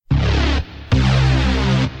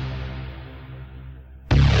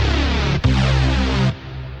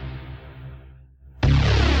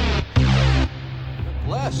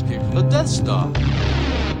Death Star.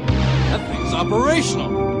 That thing's operational.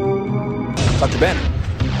 Dr. Banner.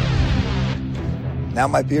 Now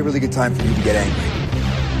might be a really good time for you to get angry.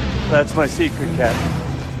 That's my secret, Cap.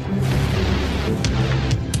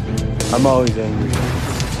 I'm always angry.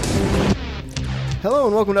 Hello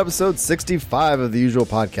and welcome to episode 65 of The Usual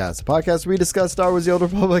Podcast, a podcast where we discuss Star Wars The Old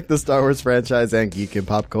Republic, the Star Wars franchise, and geek and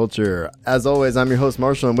pop culture. As always, I'm your host,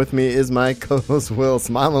 Marshall, and with me is my co-host, Will,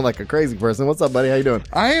 smiling like a crazy person. What's up, buddy? How you doing?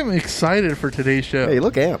 I am excited for today's show. Hey, you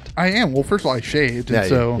look amped. I am. Well, first of all, I shaved, Yeah, and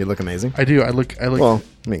so you look amazing. I do. I look. Well,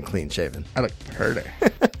 I mean, clean shaven. I look pretty.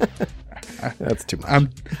 That's too much.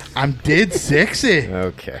 I'm dead sexy.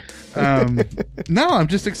 Okay. No, I'm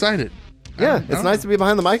just excited. Yeah, it's nice to be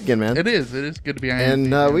behind the mic again, man. It is. It is good to be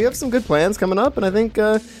behind. And we have some good plans coming up, and I think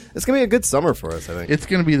it's going to be a good summer for us, I think. It's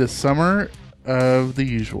going to be the summer of the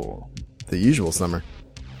usual. The usual summer.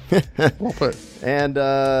 Well put. And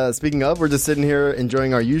speaking of, we're just sitting here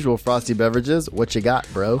enjoying our usual frosty beverages. What you got,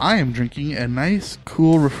 bro? I am drinking a nice,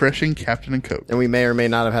 cool, refreshing Captain and Coke. And we may or may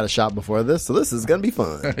not have had a shot before this, so this is going to be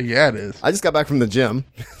fun. Yeah, it is. I just got back from the gym,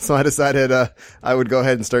 so I decided I would go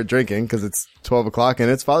ahead and start drinking because it's 12 o'clock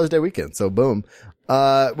and it's Father's Day weekend, so boom.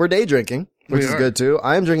 We're day drinking, which is good too.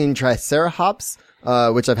 I am drinking Triceratops,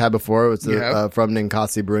 which I've had before. It's from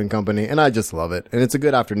Ninkasi Brewing Company, and I just love it. And it's a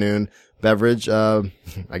good afternoon beverage. I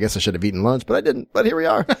guess I should have eaten lunch, but I didn't. But here we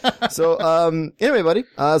are. So, anyway, buddy.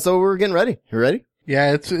 So we're getting ready. You ready?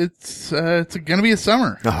 Yeah, it's gonna be a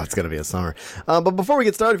summer. Oh, it's gonna be a summer. But before we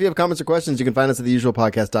get started, if you have comments or questions, you can find us at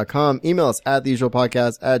theusualpodcast.com. Email us at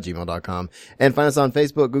theusualpodcast@gmail.com. And find us on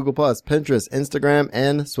Facebook, Google+, Pinterest, Instagram,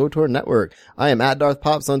 and SWTOR Network. I am at Darth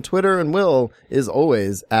Pops on Twitter, and Will is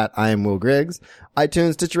always at I am Will Griggs.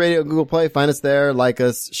 iTunes, Stitcher Radio, Google Play. Find us there, like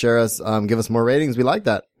us, share us, give us more ratings. We like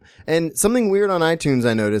that. And something weird on iTunes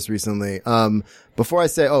I noticed recently. Before I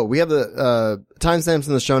say, we have the timestamps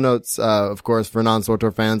in the show notes, of course, for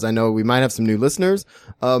non-SWTOR fans. I know we might have some new listeners.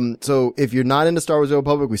 So if you're not into Star Wars The Old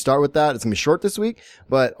Republic, we start with that. It's gonna be short this week,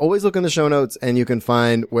 but always look in the show notes and you can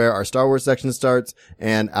find where our Star Wars section starts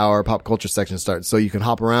and our pop culture section starts. So you can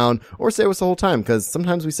hop around or stay with us the whole time, because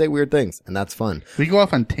sometimes we say weird things and that's fun. We go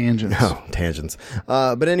off on tangents. Oh, tangents.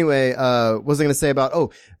 But anyway, what was I gonna say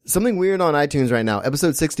about, something weird on iTunes right now.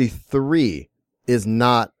 Episode 63 is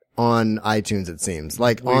not on iTunes, it seems,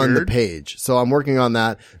 like weird. On the page. So I'm working on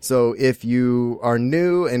that. So if you are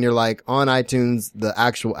new and you're like on iTunes, the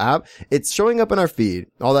actual app, it's showing up in our feed.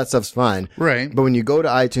 All that stuff's fine. Right. But when you go to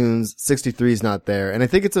iTunes, 63 is not there. And I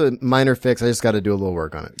think it's a minor fix. I just got to do a little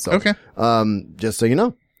work on it. So, okay. Just so you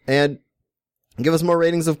know. And give us more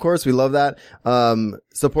ratings, of course. We love that.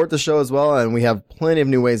 Support the show as well. And we have plenty of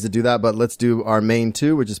new ways to do that. But let's do our main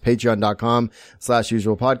two, which is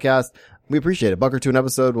patreon.com/usualpodcast. We appreciate it. $1 or $2 an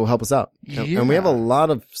episode will help us out. Yeah. And we have a lot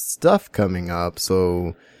of stuff coming up.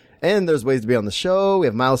 So, and there's ways to be on the show. We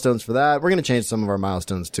have milestones for that. We're going to change some of our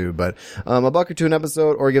milestones too, but, $1 or $2 an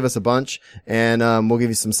episode, or give us a bunch, and, we'll give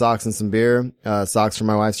you some socks and some beer, socks from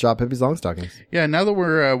my wife's shop, Hippie's Long Stockings. Yeah. Now that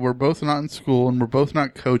we're both not in school and we're both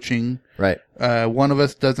not coaching. Right. One of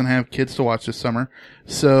us doesn't have kids to watch this summer.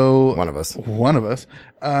 So One of us.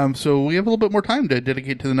 So we have a little bit more time to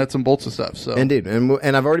dedicate to the nuts and bolts of stuff. So indeed.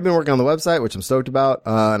 And I've already been working on the website, which I'm stoked about.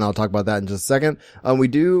 And I'll talk about that in just a second.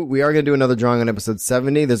 We are going to do another drawing on episode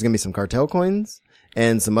 70. There's going to be some cartel coins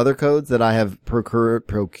and some other codes that I have procured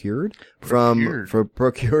from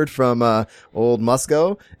old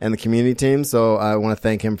Musco and the community team. So I want to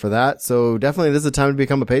thank him for that. So definitely this is a time to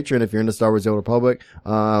become a patron if you're into Star Wars The Old Republic.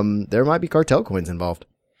 There might be cartel coins involved.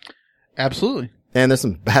 Absolutely. And there's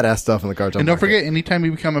some badass stuff in the cartel. And don't market. forget, anytime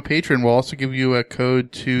you become a patron, we'll also give you a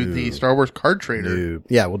code to the Star Wars card trader.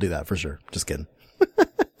 Yeah, we'll do that for sure. Just kidding.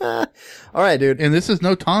 All right, dude. And this is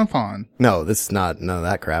no Tonfon. No, this is not none of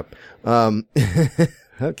that crap. Can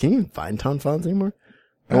you find Tonfons anymore?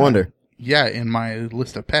 I wonder. Yeah, in my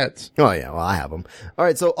list of pets. Oh, yeah. Well, I have them. All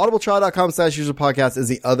right. So audibletrial.com/usualpodcast is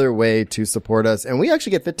the other way to support us. And we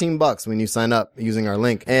actually get $15 when you sign up using our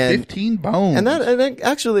link. And 15 bones. And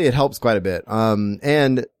actually it helps quite a bit.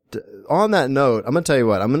 And on that note, I'm going to tell you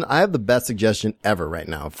what, I have the best suggestion ever right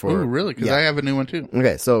now for. Oh, really? Cause I have a new one too.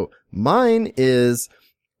 Okay. So mine is,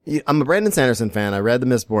 I'm a Brandon Sanderson fan. I read the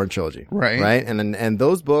Mistborn trilogy. Right. And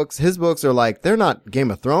those books, his books are like, they're not Game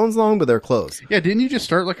of Thrones long, but they're close. Yeah. Didn't you just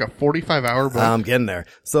start like a 45-hour book? I'm getting there.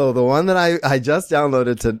 So the one that I just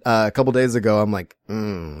downloaded a couple days ago, I'm like,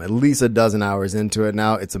 at least a dozen hours into it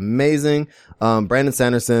now. It's amazing. Brandon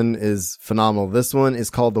Sanderson is phenomenal. This one is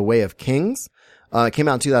called The Way of Kings. It came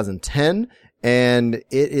out in 2010. And it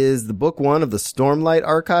is the book 1 of the Stormlight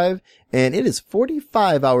Archive, and it is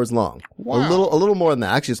 45 hours long. Wow. A little more than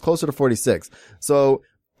that. Actually, it's closer to 46. So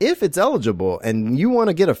if it's eligible and you want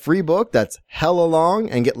to get a free book that's hella long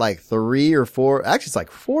and get like 3 or 4, actually it's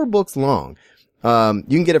like 4 books long,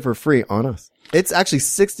 you can get it for free on us. It's actually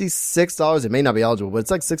 $66. It may not be eligible, but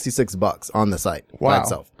it's like $66 on the site by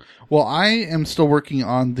itself. Well, I am still working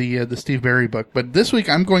on the Steve Berry book, but this week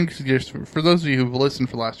I'm going to suggest, for those of you who've listened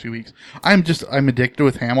for the last few weeks, I'm addicted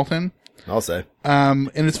with Hamilton. I'll say. And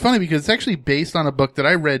it's funny because it's actually based on a book that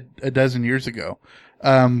I read a dozen years ago,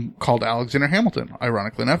 called Alexander Hamilton,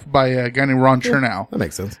 ironically enough, by a guy named Ron Chernow. That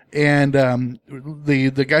makes sense. And,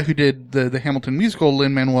 the guy who did the Hamilton musical,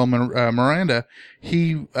 Lin-Manuel Miranda,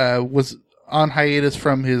 he, was on hiatus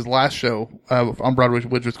from his last show, on Broadway,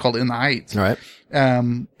 which was called In the Heights. All right.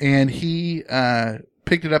 And he,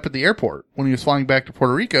 picked it up at the airport when he was flying back to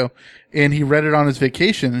Puerto Rico, and he read it on his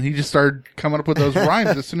vacation, and he just started coming up with those rhymes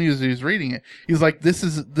as soon as he was reading it. He's like, this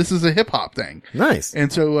is a hip hop thing. Nice.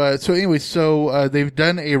 And so they've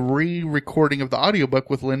done a re-recording of the audiobook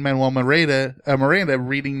with Lin-Manuel Miranda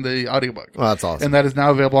reading the audiobook. Well, that's awesome. And that is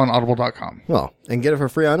now available on audible.com. Well, and get it for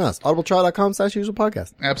free on us.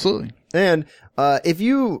 audibletrial.com/usualpodcast. Absolutely. And,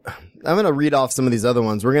 I'm going to read off some of these other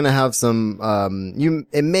ones. We're going to have some,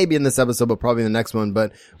 it may be in this episode, but probably in the next one,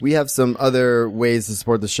 but we have some other ways to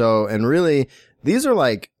support the show. And really, these are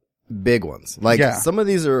like big ones. Like some of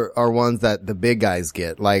these are ones that the big guys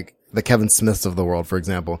get, like the Kevin Smiths of the world, for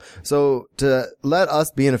example. So to let us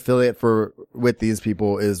be an affiliate with these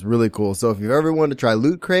people is really cool. So if you've ever wanted to try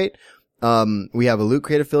Loot Crate, we have a Loot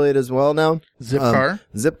Crate affiliate as well now.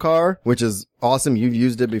 Zipcar, which is awesome. You've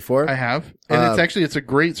used it before. I have. And it's a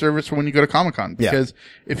great service for when you go to Comic-Con, because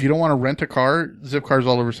if you don't want to rent a car, Zipcar's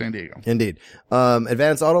all over San Diego. Indeed.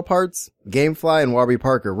 Advanced Auto Parts, Gamefly, and Warby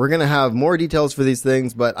Parker. We're going to have more details for these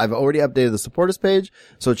things, but I've already updated the supporters page.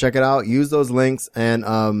 So check it out. Use those links,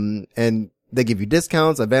 and they give you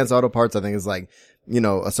discounts. Advanced Auto Parts, I think, is like,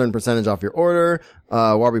 a certain percentage off your order.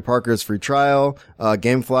 Warby Parker's free trial.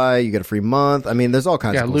 Gamefly, you get a free month. I mean, there's all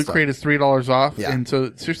kinds of cool Loot stuff. Crate is $3 off. Yeah. And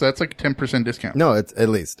so seriously, that's like a 10% discount. No, it's at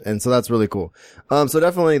least. And so that's really cool. So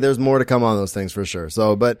definitely there's more to come on those things for sure.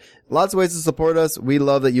 So, but lots of ways to support us. We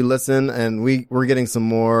love that you listen, and we're getting some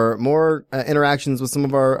more interactions with some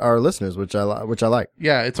of our listeners, which I like.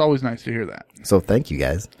 Yeah, it's always nice to hear that. So thank you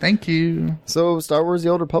guys. Thank you. So Star Wars: The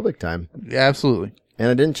Old Republic time. Yeah, absolutely. And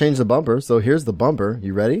I didn't change the bumper, so here's the bumper.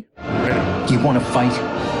 You ready? Ready. You want to fight?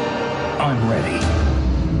 I'm ready.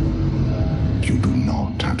 You do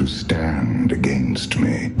not have to stand against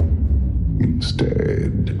me.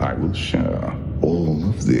 Instead, I will share all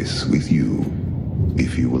of this with you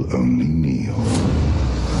if you will only kneel.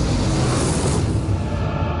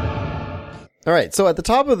 All right, so at the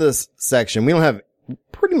top of this section, we don't have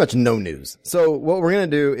pretty much no news. So what we're going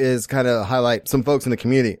to do is kind of highlight some folks in the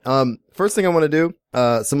community. First thing I want to do,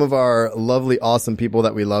 some of our lovely, awesome people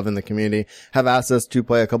that we love in the community have asked us to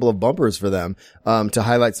play a couple of bumpers for them, to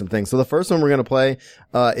highlight some things. So the first one we're going to play,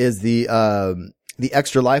 is the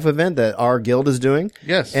Extra Life event that our guild is doing.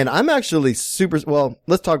 Yes. And I'm actually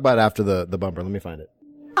let's talk about it after the bumper. Let me find it.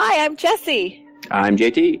 Hi, I'm Jessie. I'm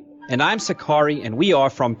JT. And I'm Sakari, and we are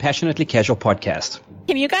from Passionately Casual Podcast.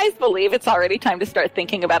 Can you guys believe it's already time to start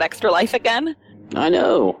thinking about Extra Life again? I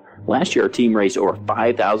know. Last year, our team raised over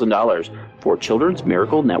 $5,000 for Children's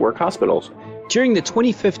Miracle Network hospitals. During the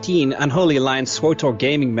 2015 Unholy Alliance SWTOR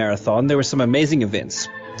Gaming Marathon, there were some amazing events.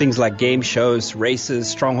 Things like game shows, races,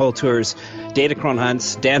 stronghold tours, datacron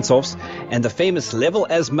hunts, dance-offs, and the famous Level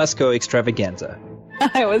as Musco extravaganza.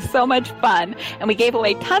 It was so much fun, and we gave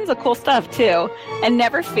away tons of cool stuff, too. And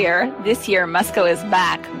never fear, this year Musco is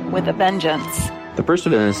back with a vengeance. The first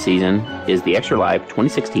event this season is the Extra Life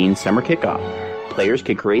 2016 Summer Kickoff. Players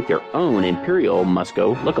can create their own Imperial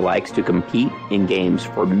Musco lookalikes to compete in games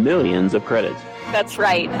for millions of credits. That's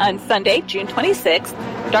right. On Sunday, June 26th,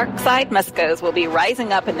 Darkside Muscos will be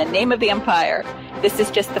rising up in the name of the Empire. This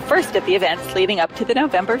is just the first of the events leading up to the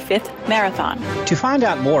November 5th marathon. To find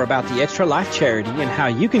out more about the Extra Life charity and how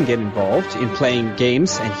you can get involved in playing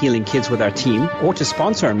games and healing kids with our team, or to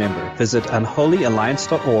sponsor a member, visit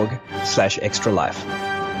unholyalliance.org/extralife.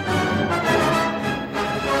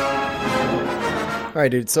 All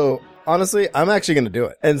right, dude. So honestly, I'm actually going to do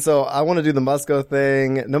it. And so I want to do the Musco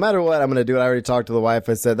thing. No matter what, I'm going to do it. I already talked to the wife.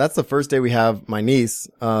 I said, that's the first day we have my niece.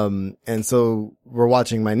 And so we're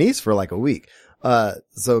watching my niece for like a week.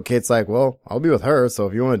 So Kate's like, well, I'll be with her. So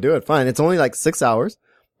if you want to do it, fine. It's only like 6 hours,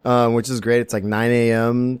 which is great. It's like 9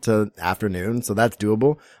 a.m. to afternoon. So that's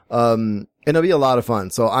doable. And it'll be a lot of fun.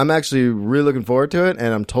 So I'm actually really looking forward to it,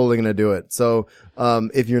 and I'm totally going to do it. So,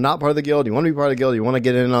 if you're not part of the guild, you want to be part of the guild, you want to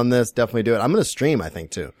get in on this, definitely do it. I'm going to stream, I think,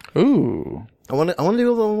 too. Ooh. I want to do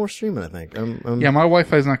a little more streaming, I think. Yeah, my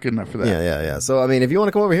Wi-Fi is not good enough for that. Yeah. So, I mean, if you want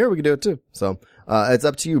to come over here, we can do it too. So, it's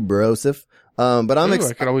up to you, brosif. But I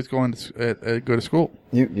could always go go to school.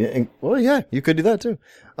 You could do that too.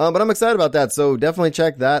 But I'm excited about that. So definitely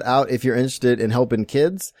check that out if you're interested in helping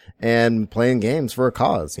kids and playing games for a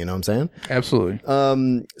cause. You know what I'm saying? Absolutely.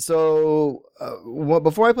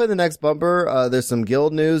 Before I play the next bumper, there's some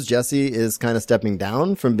guild news. Jesse is kind of stepping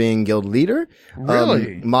down from being guild leader.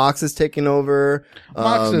 Really? Mox is taking over.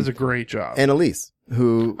 Mox does a great job. And Elise,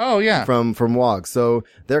 who from WOG. So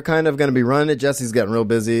they're kind of going to be running it. Jesse's getting real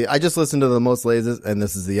busy. I just listened to the most latest, and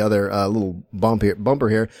this is the other little bumper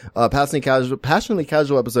here. Passionately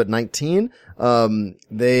Casual episode 19.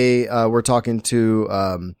 They were talking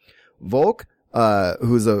to Volk,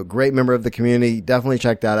 who's a great member of the community. Definitely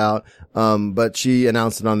check that out. But she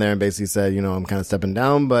announced it on there and basically said, I'm kind of stepping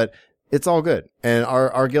down, but it's all good. And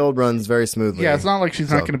our guild runs very smoothly. Yeah, it's not like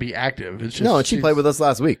she's not going to be active. It's just, no, and she played with us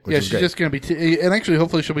last week. She's just going to be, and actually,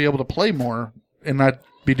 hopefully she'll be able to play more and not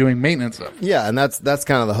be doing maintenance stuff. Yeah, and that's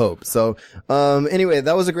kind of the hope. So, anyway,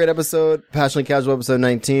 that was a great episode. Passionately Casual episode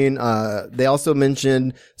 19. They also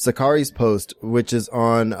mentioned Sakari's post, which is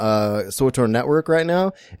on, SWTOR Network right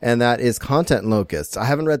now, and that is Content Locusts. I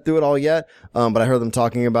haven't read through it all yet, but I heard them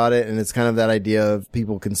talking about it, and it's kind of that idea of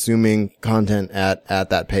people consuming content at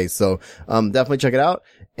that pace. So, definitely check it out.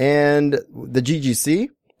 And the GGC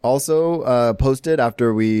also, posted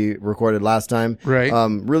after we recorded last time. Right.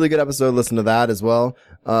 Really good episode. Listen to that as well.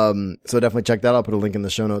 So definitely check that out. I'll put a link in the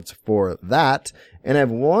show notes for that. And I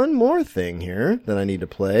have one more thing here that I need to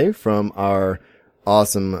play from our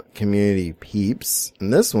awesome community peeps.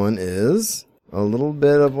 And this one is a little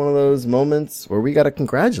bit of one of those moments where we got to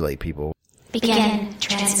congratulate people. Begin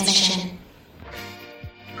transmission.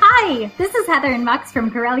 Hi, this is Heather and Mux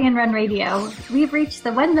from Killin Run Radio. We've reached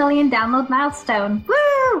the 1 million download milestone.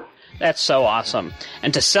 Woo! That's so awesome.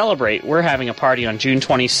 And to celebrate, we're having a party on June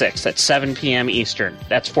 26th at 7 p.m. Eastern.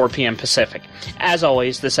 That's 4 p.m. Pacific. As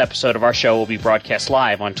always, this episode of our show will be broadcast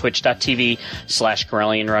live on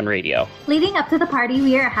twitch.tv/Killin Run Radio. Leading up to the party,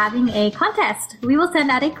 we are having a contest. We will send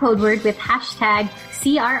out a code word with hashtag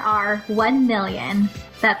CRR1million.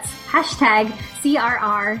 That's hashtag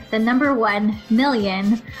CRR, the number 1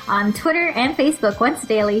 million, on Twitter and Facebook once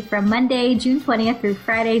daily from Monday, June 20th through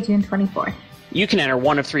Friday, June 24th. You can enter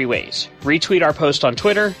one of three ways. Retweet our post on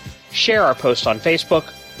Twitter, share our post on Facebook,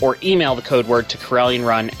 or email the code word to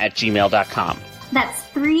KillinRun@gmail.com. That's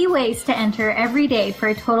 3 ways to enter every day for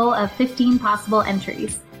a total of 15 possible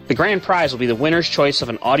entries. The grand prize will be the winner's choice of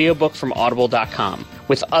an audiobook from Audible.com,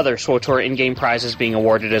 with other SWTOR in-game prizes being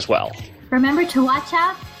awarded as well. Remember to watch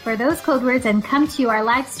out for those code words and come to our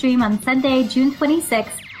live stream on Sunday, June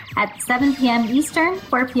 26th at 7 p.m. Eastern,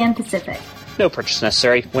 4 p.m. Pacific. No purchase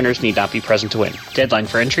necessary. Winners need not be present to win. Deadline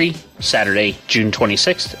for entry, Saturday, June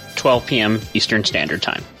 26th, 12 p.m. Eastern Standard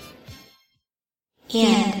Time.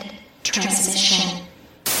 End transmission.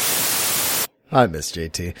 I miss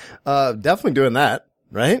JT. Definitely doing that,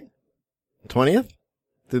 right? 20th?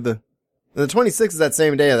 Through the 26th is that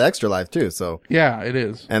same day of the Extra Life too, so. Yeah, it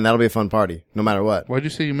is. And that'll be a fun party, no matter what. Why'd you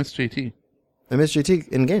say you missed JT? I missed JT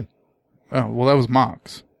in game. Oh, well that was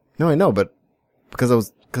Mox. No, I know, but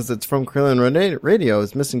because it's from Killin Run Radio, I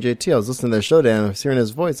was missing JT. I was listening to their show and I was hearing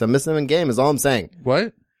his voice. I missed him in game is all I'm saying.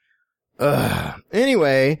 What?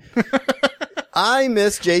 Anyway, I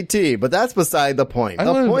miss JT, but that's beside the point.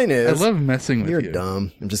 Point is, I love messing with you. You're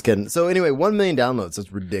dumb. I'm just kidding. So anyway, 1 million downloads.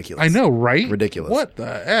 That's ridiculous. I know, right? Ridiculous. What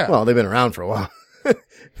the F? Well, they've been around for a while.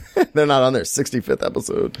 They're not on their 65th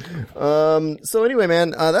episode. So anyway,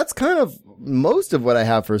 man, that's kind of most of what I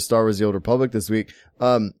have for Star Wars: The Old Republic this week.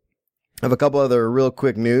 I have a couple other real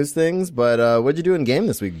quick news things, but what'd you do in game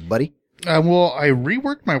this week, buddy? Well, I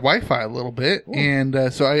reworked my Wi-Fi a little bit,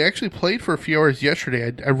 and so I actually played for a few hours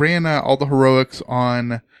yesterday. I ran all the heroics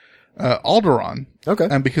on Alderaan. Okay.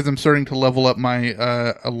 And because I'm starting to level up my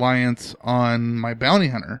alliance on my bounty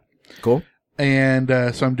hunter. Cool. And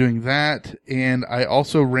so I'm doing that, and I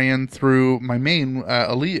also ran through my main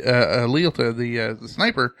Lealta, the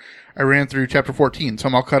sniper. I ran through chapter 14, so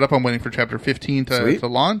I'm all caught up. I'm waiting for chapter 15 to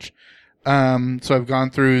launch. So I've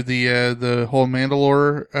gone through the whole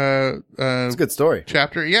Mandalore, it's a good story.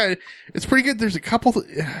 Chapter. Yeah, it's pretty good. There's a couple.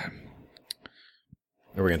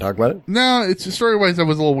 Are we gonna talk about it? No, it's just story-wise, I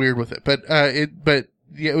was a little weird with it, but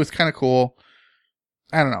it was kind of cool.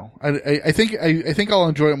 I don't know. I think I'll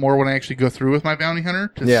enjoy it more when I actually go through with my bounty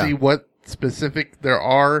hunter to see what specific there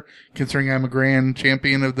are, considering I'm a grand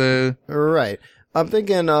champion of the. Right. I'm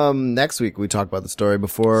thinking, next week we talk about the story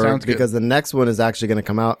before, sounds because good. the next one is actually going to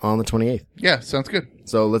come out on the 28th. Yeah, sounds good.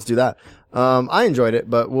 So let's do that. I enjoyed it,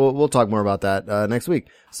 but we'll talk more about that, next week.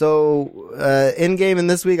 So, in game in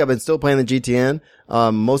this week, I've been still playing the GTN.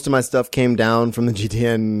 Most of my stuff came down from the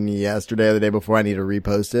GTN yesterday or the day before. I need to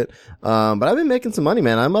repost it. But I've been making some money,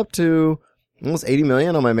 man. I'm up to almost 80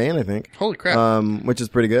 million on my main, I think. Holy crap. Which is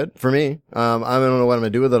pretty good for me. I don't know what I'm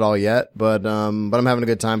gonna do with it all yet, but I'm having a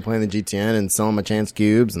good time playing the GTN and selling my chance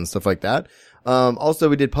cubes and stuff like that. Also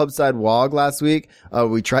we did Pubside WOG last week.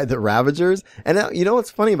 We tried the Ravagers, and now, you know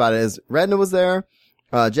what's funny about it is Redna was there,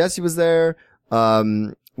 Jesse was there,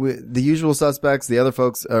 the usual suspects, the other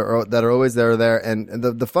folks that are always there, and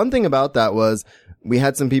the fun thing about that was we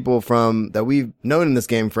had some people that we've known in this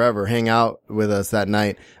game forever hang out with us that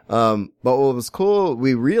night. But what was cool,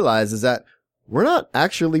 we realized, is that we're not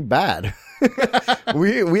actually bad.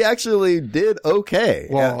 we actually did okay.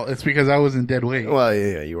 Well, it's because I was in dead weight. Well,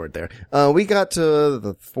 yeah, you weren't there. We got to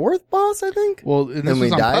the 4th boss, I think. Well, and this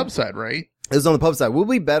was on Pubside, right? It was on the pub side. We'll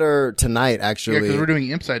be better tonight, actually. Yeah, because we're doing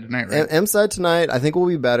Imp side tonight, right? Imp side tonight, I think we'll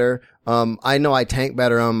be better. I know I tank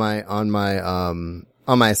better on my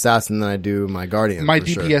assassin than I do my guardian. My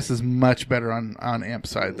DPS is much better on Amp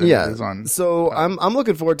side than it is on. So I'm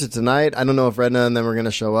looking forward to tonight. I don't know if Redna and them are going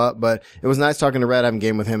to show up, but it was nice talking to Red. I haven't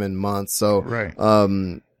gamed with him in months. So, right.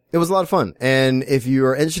 It was a lot of fun. And if you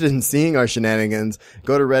are interested in seeing our shenanigans,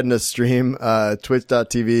 go to Redna's stream,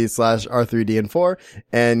 twitch.tv/R3DN4,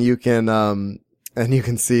 and you can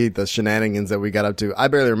see the shenanigans that we got up to. I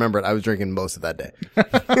barely remember it. I was drinking most of that day.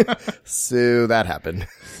 So that happened.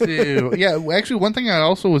 So, yeah, actually one thing I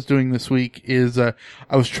also was doing this week is, I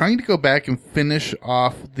was trying to go back and finish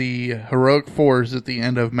off the heroic 4s at the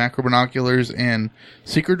end of Macro Binoculars and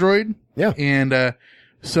Seeker Droid. Yeah. And,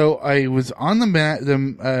 so I was on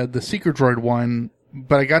the Seeker Droid one,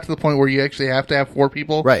 but I got to the point where you actually have to have 4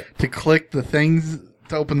 people to click the things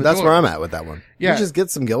to open the door. That's where I'm at with that one. Yeah. You just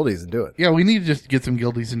get some guildies and do it. Yeah, we need to just get some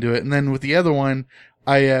guildies and do it. And then with the other one,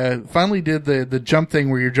 I finally did the jump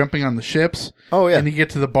thing where you're jumping on the ships. Oh, yeah. And you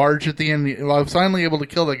get to the barge at the end. Well, I was finally able to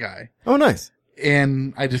kill the guy. Oh, nice.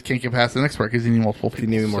 And I just can't get past the next part because you need multiple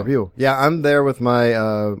people. You need more people. Yeah, I'm there with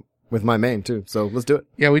my main too. So let's do it.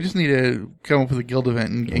 Yeah, we just need to come up with a guild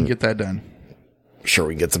event and get that done. Sure,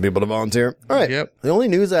 we can get some people to volunteer. All right. Yep. The only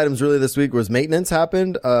news items really this week was maintenance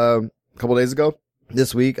happened a couple days ago.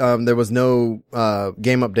 This week, there was no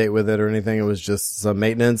game update with it or anything. It was just some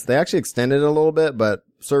maintenance. They actually extended it a little bit, but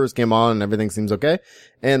service came on and everything seems okay.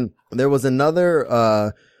 And there was another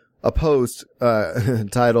a post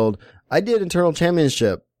titled "I did internal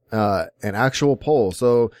championship," an actual poll.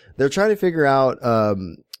 So they're trying to figure out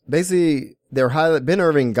basically. Ben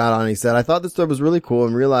Irving got on, he said, "I thought this stuff was really cool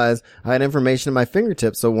and realized I had information at my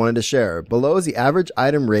fingertips, so wanted to share. Below is the average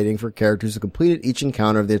item rating for characters who completed each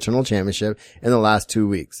encounter of the Eternal Championship in the last 2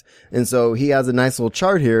 weeks." And so he has a nice little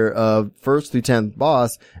chart here of 1st through 10th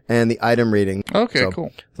boss and the item rating. Okay, so,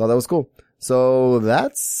 cool. Thought that was cool. So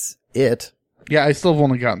that's it. Yeah, I still have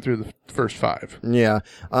only gotten through the first 5. Yeah.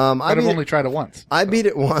 I've only tried it once. I beat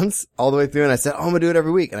it once all the way through and I said, I'm going to do it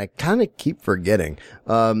every week. And I kind of keep forgetting.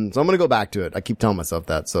 So I'm going to go back to it. I keep telling myself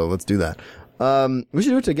that. So let's do that. We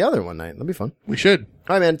should do it together one night. That'd be fun. We should.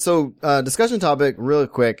 All right, man. So, discussion topic really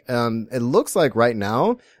quick. It looks like right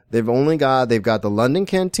now they've got the London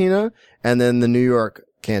Cantina and then the New York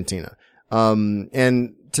Cantina.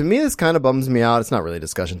 And to me, this kind of bums me out. It's not really a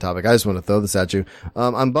discussion topic. I just want to throw this at you.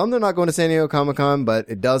 I'm bummed they're not going to San Diego Comic-Con, but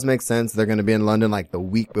it does make sense. They're going to be in London like the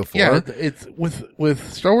week before. Yeah, it's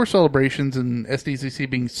with Star Wars Celebrations and SDCC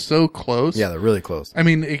being so close. Yeah, they're really close. I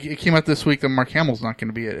mean, it came out this week that Mark Hamill's not going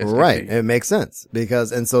to be at SDCC. Right. It makes sense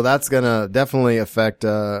and so that's going to definitely affect,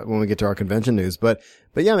 when we get to our convention news. But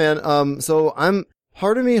yeah, man. So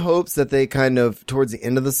part of me hopes that they kind of, towards the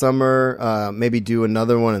end of the summer, maybe do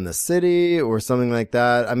another one in the city or something like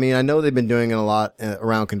that. I mean, I know they've been doing it a lot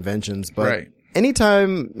around conventions, but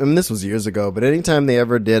anytime, I mean, this was years ago, but anytime they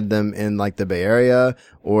ever did them in like the Bay Area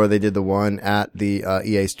or they did the one at the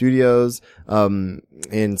EA Studios,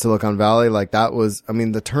 in Silicon Valley, like that was, I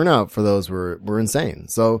mean, the turnout for those were insane.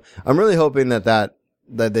 So I'm really hoping that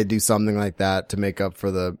they do something like that to make up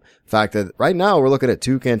for the fact that right now we're looking at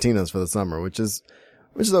 2 cantinas for the summer, which is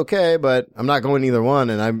okay, but I'm not going to either one,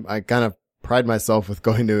 and I kind of pride myself with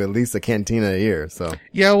going to at least a cantina a year, so.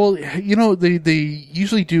 Yeah, well, you know, they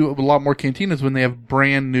usually do a lot more cantinas when they have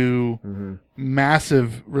brand new,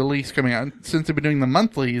 massive release coming out. And since they've been doing the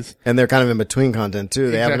monthlies. And they're kind of in between content too.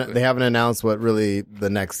 Exactly. They haven't announced what really the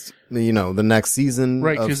next season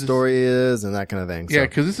of story is and that kind of thing. So. Yeah,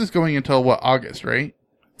 because this is going until August, right?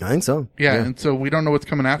 I think so. Yeah, and so we don't know what's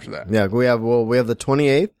coming after that. Yeah, we have the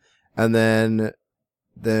 28th, and then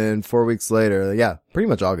 4 weeks later, yeah, pretty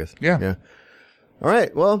much August. Yeah. All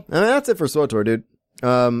right, well, I mean, that's it for SWTOR, dude.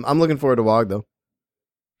 I'm looking forward to WOG though.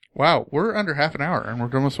 Wow, we're under half an hour and we're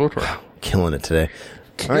done with SWTOR. Killing it today.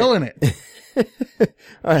 Killing it.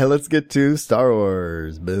 All right, let's get to Star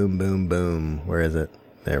Wars. Boom, boom, boom. Where is it?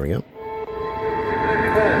 There we go.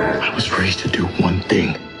 I was raised to do one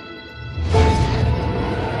thing.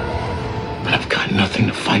 But I've got nothing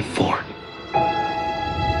to fight for.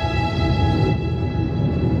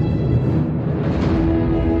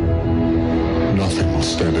 Nothing will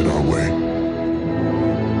stand in our way.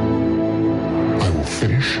 I will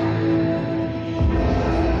finish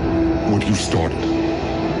what you started.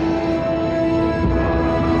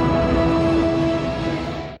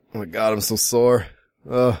 Oh my god, I'm so sore.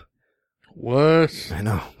 Ugh. What? I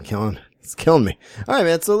know. It's killing me. All right,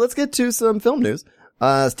 man. So let's get to some film news.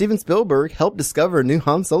 Steven Spielberg helped discover a new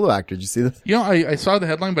Han Solo actor. Did you see this? You know, I saw the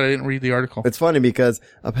headline, but I didn't read the article. It's funny because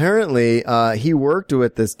apparently, he worked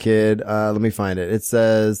with this kid. Let me find it. It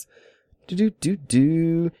says,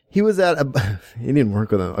 he was at he didn't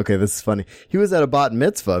work with him. Okay, this is funny. He was at a bat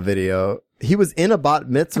mitzvah video. He was in a bat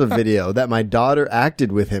mitzvah video that my daughter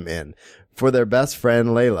acted with him in for their best friend,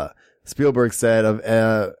 Layla. Spielberg said of,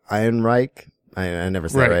 Ehrenreich. I never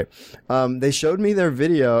said it right. They showed me their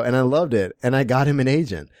video and I loved it and I got him an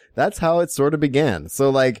agent. That's how it sort of began. So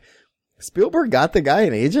like Spielberg got the guy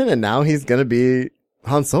an agent and now he's going to be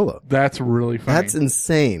Han Solo. That's really funny. That's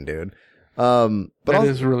insane, dude. That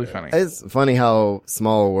is really funny. It's funny how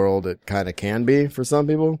small a world it kind of can be for some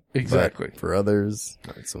people. Exactly. But for others,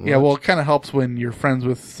 not so much. Yeah, well, it kind of helps when you're friends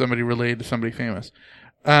with somebody related to somebody famous.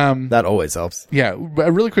 That always helps. Yeah,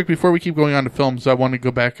 but really quick before we keep going on to films, I want to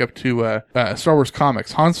go back up to Star Wars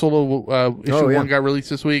comics. Han Solo issue 1 got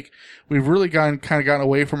released this week. We've really gotten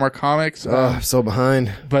away from our comics. I'm so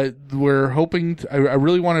behind. But we're hoping I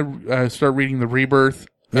really want to start reading the Rebirth.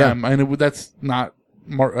 Yeah. I know that's not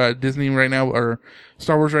Disney right now or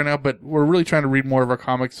Star Wars right now, but we're really trying to read more of our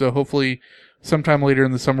comics. So hopefully sometime later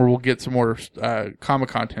in the summer we'll get some more comic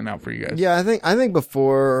content out for you guys. Yeah, I think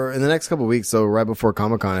before in the next couple of weeks, so right before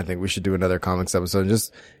Comic-Con, I think we should do another comics episode and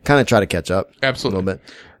just kind of try to catch up. Absolutely. A little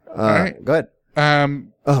bit. All right. Go ahead.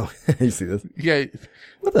 Oh, you see this? Yeah.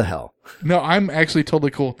 What the hell? No, I'm actually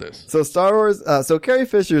totally cool with this. So Star Wars, so Carrie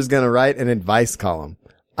Fisher is going to write an advice column.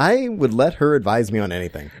 I would let her advise me on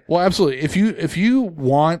anything. Well, absolutely. If you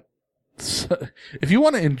want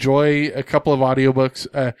to enjoy a couple of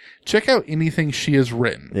audiobooks, check out anything she has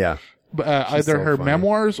written. Yeah. Either so her funny.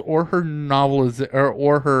 memoirs or her novels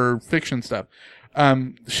or her fiction stuff.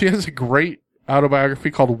 She has a great autobiography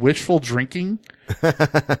called Wishful Drinking.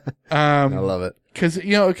 I love it. Cause,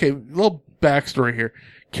 okay, little backstory here.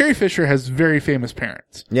 Carrie Fisher has very famous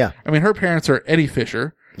parents. Yeah. I mean, her parents are Eddie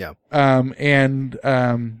Fisher. Yeah. And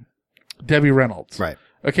Debbie Reynolds. Right.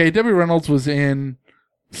 Okay, Debbie Reynolds was in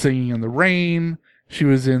Singing in the Rain. She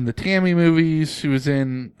was in the Tammy movies. She was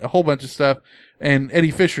in a whole bunch of stuff. And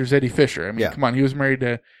Eddie Fisher's Eddie Fisher. I mean, come on, he was married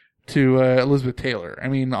to Elizabeth Taylor. I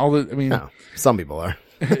mean, some people are.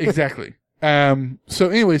 Exactly.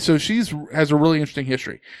 So she has a really interesting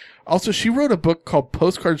history. Also, she wrote a book called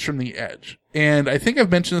Postcards from the Edge. And I think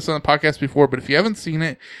I've mentioned this on the podcast before, but if you haven't seen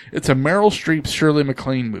it, it's a Meryl Streep, Shirley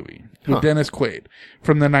MacLaine movie with Dennis Quaid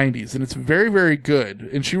from the 90s. And it's very, very good.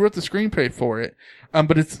 And she wrote the screenplay for it.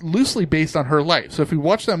 But it's loosely based on her life. So if you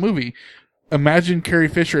watch that movie, imagine Carrie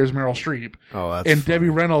Fisher as Meryl Streep. Oh, that's and funny. Debbie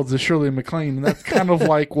Reynolds as Shirley MacLaine. And that's kind of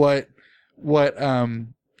like what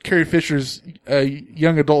Carrie Fisher's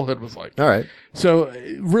young adulthood was like. All right. So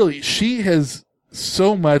really, she has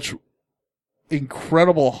so much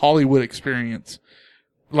incredible Hollywood experience,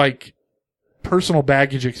 like personal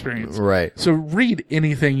baggage experience. Right. So read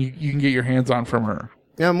anything you can get your hands on from her.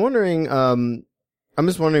 Yeah, I'm wondering, I'm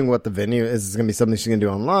just wondering what the venue is. Is it going to be something she's going to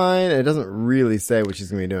do online? It doesn't really say what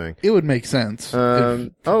she's going to be doing. It would make sense.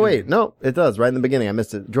 Wait, no, it does. Right in the beginning. I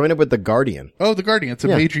missed it. Join up with The Guardian. Oh, The Guardian. It's a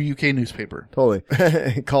major UK newspaper. Totally.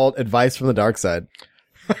 Called Advice from the Dark Side.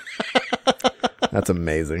 That's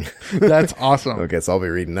amazing. That's awesome. Okay, so I'll be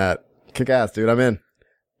reading that. Kick ass, dude. I'm in.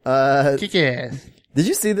 Kick ass. Did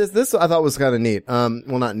you see this? This I thought was kind of neat.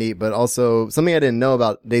 Well, not neat, but also something I didn't know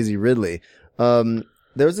about Daisy Ridley.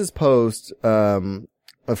 There was this post,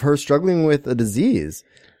 of her struggling with a disease.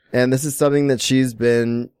 And this is something that she's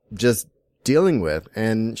been just dealing with.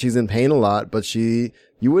 And she's in pain a lot, but you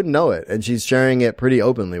wouldn't know it. And she's sharing it pretty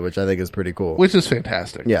openly, which I think is pretty cool. Which is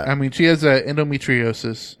fantastic. Yeah. I mean, she has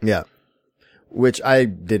endometriosis. Yeah. Which I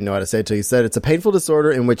didn't know how to say until you said. It's a painful disorder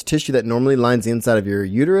in which tissue that normally lines the inside of your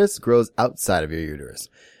uterus grows outside of your uterus.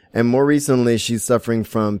 And more recently, she's suffering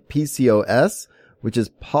from PCOS, which is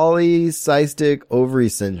polycystic ovary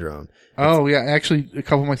syndrome. Oh, yeah. Actually, a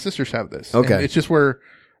couple of my sisters have this. Okay. And it's just where,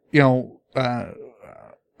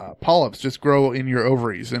 polyps just grow in your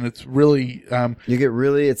ovaries, and it's really you get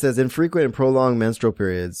really, it says infrequent and prolonged menstrual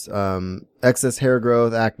periods, excess hair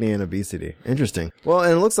growth, acne, and obesity. Interesting. Well,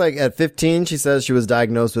 and it looks like at 15 she says she was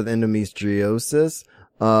diagnosed with endometriosis.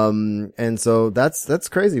 And so that's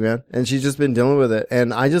crazy, man. And she's just been dealing with it.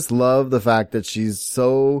 And I just love the fact that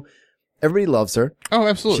everybody loves her. Oh,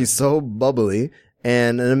 absolutely. She's so bubbly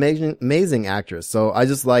and an amazing actress. So I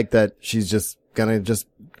just like that she's just gonna just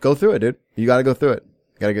go through it, dude. You gotta go through it.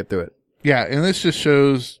 Gotta get through it. Yeah. And this just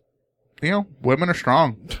shows, women are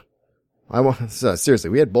strong.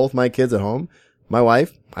 Seriously, we had both my kids at home. My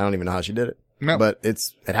wife, I don't even know how she did it. No. But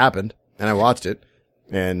it happened and I watched it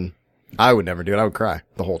and I would never do it. I would cry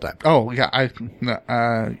the whole time. Oh, yeah.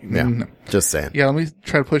 No. Just saying. Yeah, let me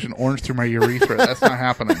try to push an orange through my urethra. That's not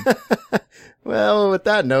happening. Well, with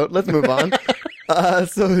that note, let's move on.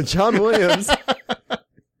 So John Williams,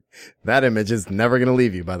 that image is never going to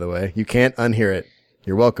leave you, by the way. You can't unhear it.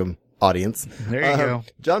 You're welcome, audience. There you go.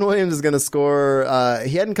 John Williams is going to score,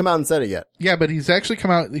 he hadn't come out and said it yet. Yeah, but he's actually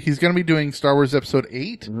come out. He's going to be doing Star Wars Episode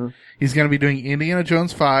 8. Mm-hmm. He's going to be doing Indiana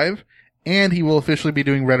Jones 5. And he will officially be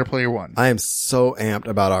doing Ready Player One. I am so amped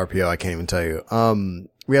about RPO. I can't even tell you.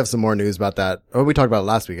 We have some more news about that. Oh, we talked about it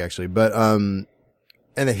last week, actually. But, and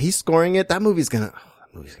if he's scoring it, that movie's gonna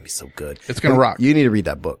be so good. It's gonna rock. You need to read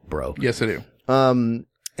that book, bro. Yes, I do.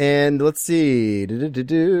 And let's see.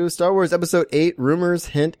 Star Wars Episode 8, rumors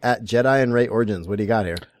hint at Jedi and Rey origins. What do you got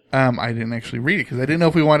here? I didn't actually read it because I didn't know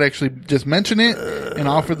if we want to actually just mention it and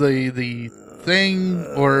offer the thing,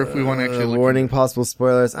 or if we want to actually warning possible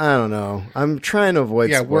spoilers. I don't know. I'm trying to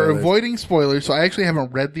avoid spoilers. We're avoiding spoilers, so I actually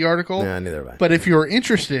haven't read the article. Yeah, neither have I. But if you're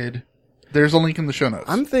interested, there's a link in the show notes.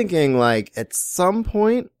 I'm thinking like at some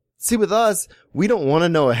point, see with us, we don't want to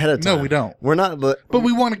know ahead of time. No, we don't. We're not. But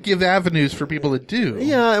we want to give avenues for people that do.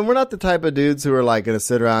 Yeah, and we're not the type of dudes who are like going to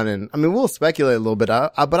sit around and, I mean, we'll speculate a little bit,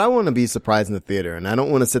 but I want to be surprised in the theater, and I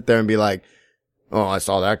don't want to sit there and be like, oh, I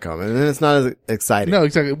saw that coming. And it's not as exciting. No,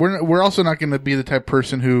 exactly. We're also not going to be the type of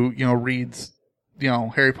person who, reads,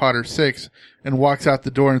 Harry Potter 6 and walks out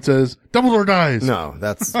the door and says, Dumbledore dies. No,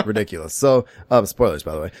 that's ridiculous. So, spoilers,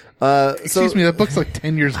 by the way. Excuse me, that book's like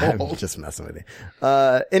 10 years old. I'm just messing with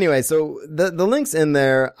you. Anyway, so the link's in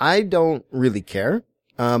there. I don't really care.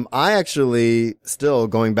 I actually still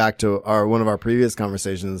going back to one of our previous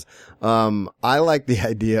conversations. I like the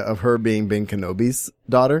idea of her being Ben Kenobi's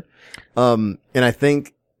daughter. And I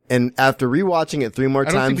think, and after rewatching it 3 more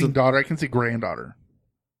times. I don't think daughter, I can say granddaughter.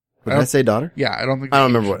 Did I say daughter? Yeah, I don't think. I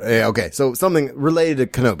don't remember what. Yeah, okay, so something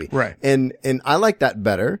related to Kenobi. Right. And I like that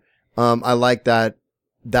better. I like that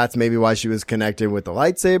that's maybe why she was connected with the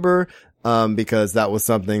lightsaber. Because that was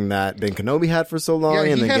something that Ben Kenobi had for so long. Yeah,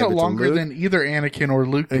 and he then had gave it longer to Luke. than either Anakin or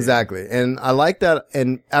Luke did. Exactly. And I like that.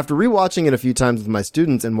 And after rewatching it a few times with my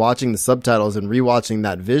students and watching the subtitles and rewatching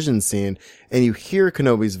that vision scene, and you hear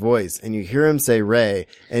Kenobi's voice and you hear him say Rey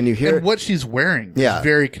and you hear and what she's wearing is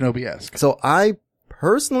very Kenobi-esque. So I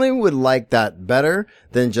personally would like that better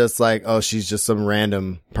than just like, oh, she's just some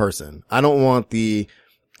random person. I don't want the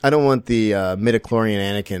midichlorian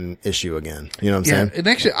Anakin issue again. You know what I'm saying? And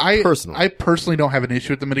actually, I personally don't have an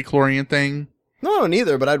issue with the midichlorian thing. No, I don't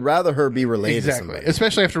either, but I'd rather her be related exactly. to somebody.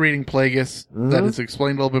 Especially after reading Plagueis, that is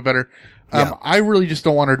explained a little bit better. I really just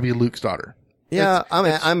don't want her to be Luke's daughter. Yeah,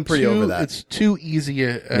 I'm pretty over that. It's too easy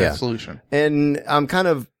a solution. And I'm kind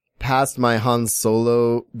of past my Han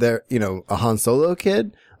Solo there, a Han Solo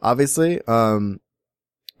kid, obviously,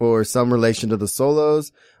 or some relation to the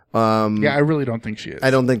Solos. I really don't think she is.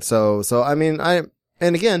 I don't think so. So, I mean,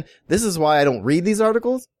 and again, this is why I don't read these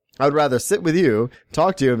articles. I would rather sit with you,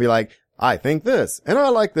 talk to you and be like, I think this and I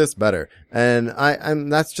like this better. And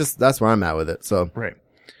that's where I'm at with it. So, right.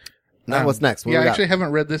 Now what's next? I actually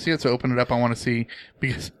haven't read this yet. So open it up. I want to see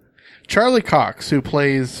because Charlie Cox, who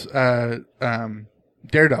plays,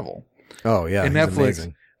 Daredevil. Oh yeah. In Netflix.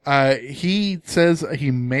 Amazing. He says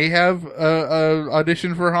he may have a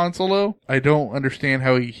audition for Han Solo. I don't understand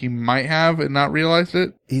how he might have and not realized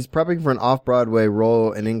it. He's prepping for an off-Broadway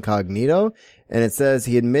role in Incognito, and it says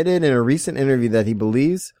he admitted in a recent interview that he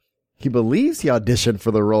believes he auditioned for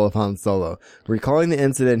the role of Han Solo. Recalling the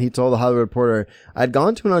incident, he told the Hollywood Reporter, I'd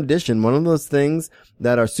gone to an audition, one of those things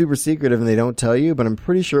that are super secretive and they don't tell you, but I'm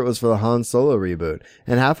pretty sure it was for the Han Solo reboot.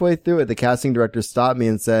 And halfway through it, the casting director stopped me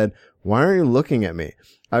and said, Why aren't you looking at me?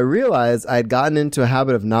 I realized I had gotten into a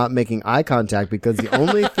habit of not making eye contact because the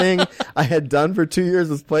only thing I had done for 2 years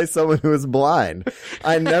was play someone who was blind.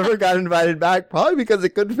 I never got invited back, probably because I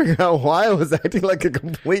couldn't figure out why I was acting like a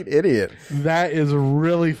complete idiot. That is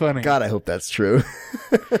really funny. God, I hope that's true.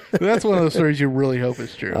 That's one of those stories you really hope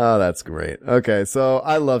is true. Oh, that's great. Okay, so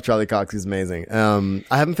I love Charlie Cox. He's amazing.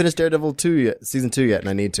 I haven't finished Daredevil 2 yet, season 2 yet, and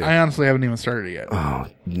I need to. I honestly haven't even started yet. Oh,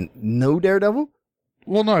 no Daredevil?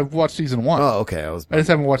 Well, no, I've watched season 1. Oh, okay. I just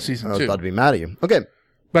haven't watched season 2. I was about to be mad at you. Okay.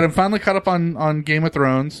 But I'm finally caught up on Game of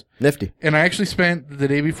Thrones. Nifty. And I actually spent the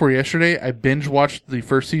day before yesterday, I binge watched the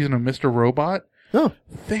first season of Mr. Robot. Oh.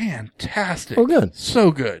 Fantastic. Oh, good.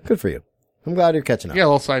 So good. Good for you. I'm glad you're catching up. Yeah, a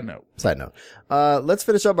little side note. Let's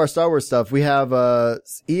finish up our Star Wars stuff. We have,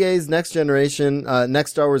 EA's next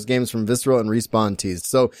Star Wars games from Visceral and Respawn teased.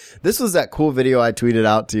 So this was that cool video I tweeted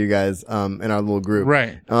out to you guys, in our little group.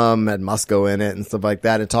 Right. Had Musco in it and stuff like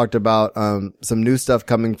that. It talked about, some new stuff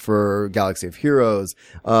coming for Galaxy of Heroes.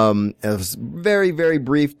 It was very, very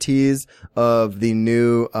brief tease of the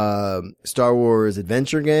new, Star Wars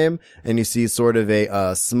adventure game. And you see sort of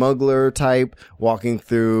a, smuggler type walking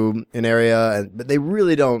through an area, but they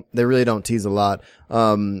really don't tease a lot.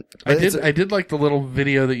 I did like the little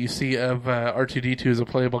video that you see of R2-D2 as a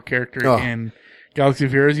playable character in Galaxy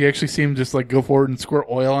of Heroes. You actually see him just like go forward and squirt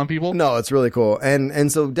oil on people. No, it's really cool.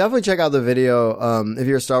 And so definitely check out the video. If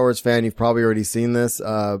you're a Star Wars fan, you've probably already seen this.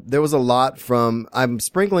 There was a lot I'm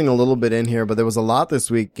sprinkling a little bit in here, but there was a lot this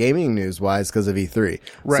week gaming news wise because of E3.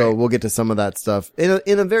 Right. So we'll get to some of that stuff in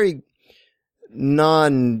a very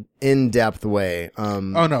in-depth way. Oh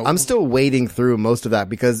no. I'm still wading through most of that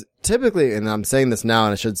because typically, and I'm saying this now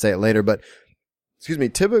and I should say it later, but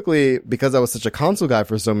typically because I was such a console guy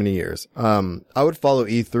for so many years, I would follow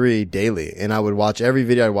E3 daily and I would watch every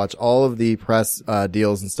video. I'd watch all of the press,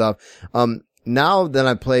 deals and stuff. Now that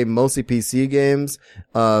I play mostly PC games,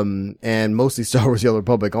 and mostly Star Wars The Old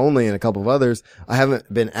Republic only and a couple of others, I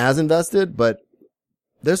haven't been as invested, but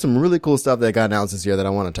there's some really cool stuff that got announced this year that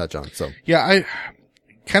I want to touch on. So yeah, I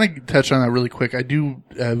kind of touched on that really quick. I do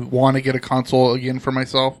want to get a console again for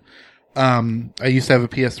myself. I used to have a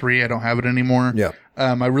PS3. I don't have it anymore. Yeah.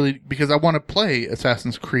 Because I want to play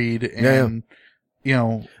Assassin's Creed and, you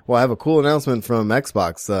know. Well, I have a cool announcement from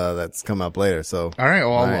Xbox, that's come up later. So. All right.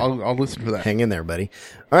 Well, I'll listen for that. Hang in there, buddy.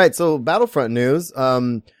 All right. So Battlefront news.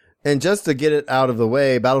 And just to get it out of the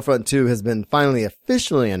way, Battlefront 2 has been finally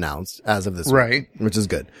officially announced as of this week, which is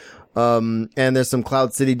good. And there's some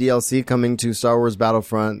Cloud City DLC coming to Star Wars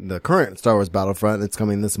Battlefront, the current Star Wars Battlefront. It's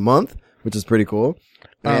coming this month, which is pretty cool.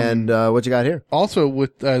 And, what you got here? Also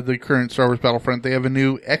with, the current Star Wars Battlefront, they have a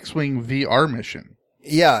new X-Wing VR mission.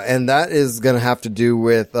 Yeah. And that is going to have to do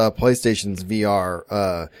with, PlayStation's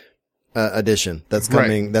VR, edition that's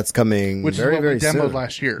coming which very, is what very we demoed soon.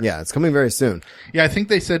 last year. Yeah, it's coming very soon. Yeah, I think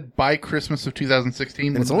they said by Christmas of 2016.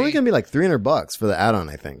 And it's only going to be like $300 for the add-on,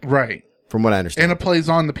 I think. Right. From what I understand. And it plays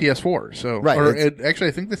on the PS4. So, right. Actually,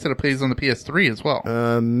 I think they said it plays on the PS3 as well.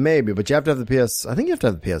 Maybe, but you have to have I think you have to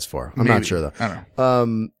have the PS4. I'm not sure though. I don't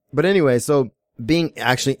know. But anyway, so being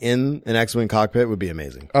actually in an X-Wing cockpit would be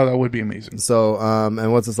amazing. Oh, that would be amazing. So,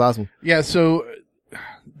 and what's this last one? Yeah, so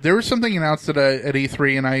there was something announced at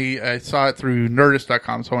E3, and I saw it through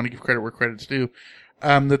Nerdist.com, so I want to give credit where credit's due,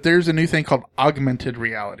 that there's a new thing called augmented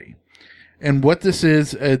reality. And what this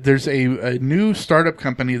is, there's a new startup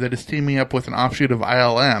company that is teaming up with an offshoot of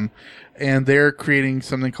ILM, and they're creating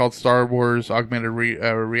something called Star Wars Augmented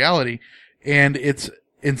Reality. And it's,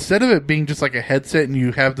 instead of it being just like a headset and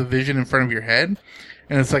you have the vision in front of your head,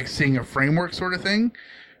 and it's like seeing a framework sort of thing,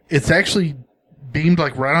 it's actually beamed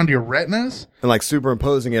like right onto your retinas and like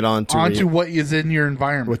superimposing it onto what is in your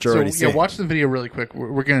environment. What you're already seeing. Watch the video really quick.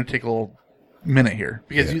 We're going to take a little minute here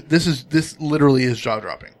because this literally is jaw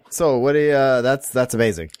dropping. So what do you, that's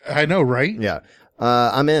amazing. I know, right? Yeah.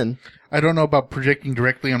 I'm in. I don't know about projecting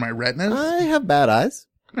directly on my retinas. I have bad eyes.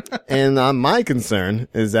 And my concern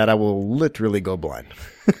is that I will literally go blind.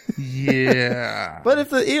 Yeah. But if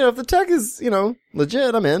the tech is,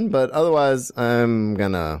 legit, I'm in, but otherwise I'm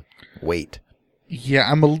gonna wait.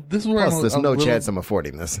 Yeah, this is where Plus, there's no chance I'm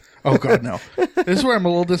affording this. Oh god, no. This is where I'm a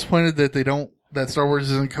little disappointed that Star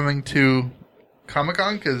Wars isn't coming to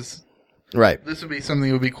Comic-Con, because right. This would be something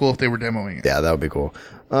that would be cool if they were demoing it. Yeah, that would be cool.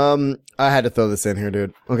 I had to throw this in here,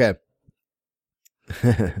 dude. Okay.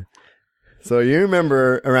 So you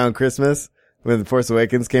remember around Christmas when The Force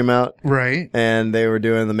Awakens came out? Right. And they were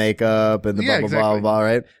doing the makeup and the blah, blah, blah,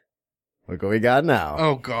 right? Look what we got now.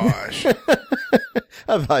 Oh, gosh.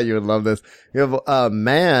 I thought you would love this. You have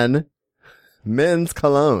men's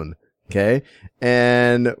cologne. Okay.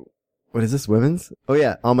 And what is this? Women's? Oh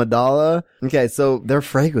yeah, Amidala. Okay, so they're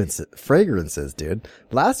fragrances, dude.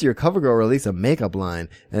 Last year, CoverGirl released a makeup line,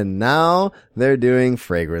 and now they're doing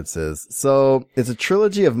fragrances. So it's a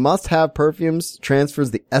trilogy of must-have perfumes,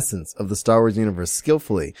 transfers the essence of the Star Wars universe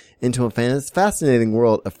skillfully into a fascinating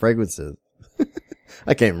world of fragrances.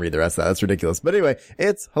 I can't even read the rest of that. That's ridiculous. But anyway,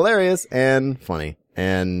 it's hilarious and funny,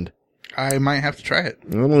 and I might have to try it.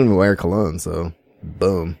 I don't even wear cologne, so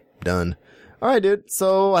boom, done. All right, dude.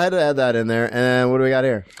 So I had to add that in there. And what do we got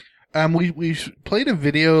here? We played a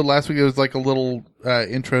video last week. It was like a little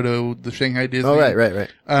intro to the Shanghai Disney. Oh, right.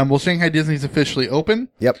 Well, Shanghai Disney's officially open.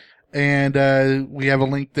 Yep. And we have a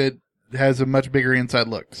link that has a much bigger inside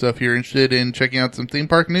look. So if you're interested in checking out some theme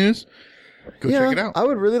park news, go check it out. I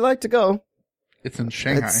would really like to go. It's in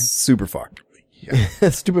Shanghai. It's super far. Yeah.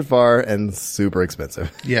 Stupid far and super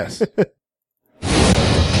expensive. Yes.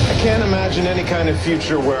 I can't imagine any kind of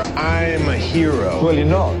future where I'm a hero. Well, you're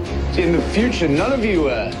not. In the future, none of you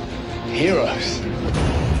are heroes.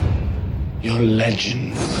 You're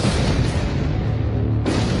legends.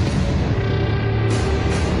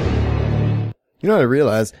 You know what I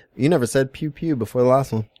realized? You never said pew pew before the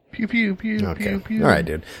last one. Pew pew pew pew pew. All right,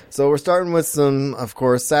 dude. So we're starting with some, of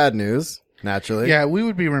course, sad news. Naturally. Yeah, we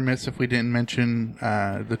would be remiss if we didn't mention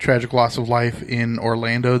the tragic loss of life in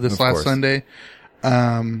Orlando this last Sunday.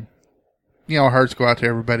 Our hearts go out to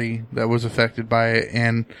everybody that was affected by it,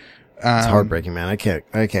 and it's heartbreaking, man. I can't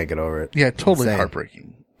get over it. Yeah, totally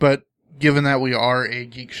heartbreaking. But given that we are a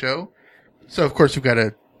geek show, so of course we've got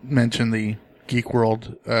to mention the geek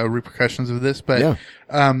world repercussions of this. But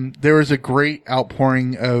there was a great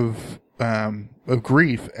outpouring of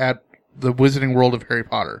grief at the Wizarding World of Harry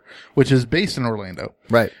Potter, which is based in Orlando.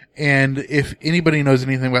 Right. And if anybody knows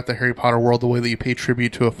anything about the Harry Potter world, the way that you pay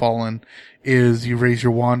tribute to a fallen is you raise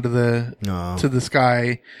your wand to the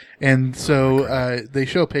sky. And so, they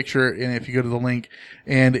show a picture, and if you go to the link,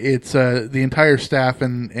 and it's, the entire staff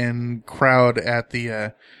and crowd at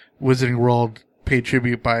the, Wizarding World paid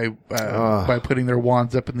tribute by putting their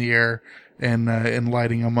wands up in the air and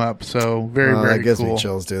lighting them up. So very cool. That gives me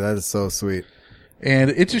chills, dude. That is so sweet.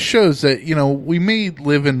 And it just shows that, we may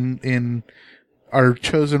live in our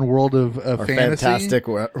chosen world of our fantasy. Fantastic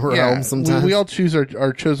realm sometimes. We all choose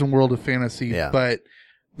our chosen world of fantasy, but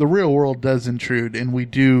the real world does intrude, and we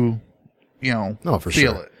do, feel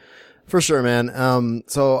it. For sure, man.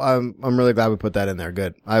 So I'm really glad we put that in there.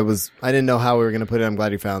 Good. I didn't know how we were going to put it. I'm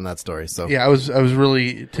glad you found that story. So yeah, I was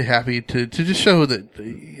really happy to just show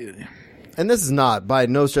that. And this is not by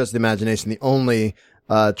no stretch of the imagination the only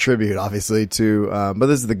tribute, obviously, to but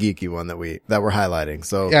this is the geeky one that we're highlighting.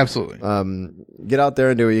 So absolutely, get out there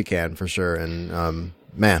and do what you can for sure. And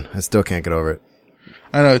man, I still can't get over it.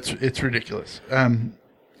 I know it's ridiculous.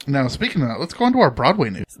 Now speaking of that, let's go on to our Broadway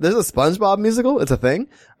news. There's a SpongeBob musical. It's a thing,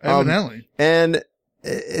 evidently, and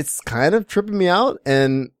it's kind of tripping me out.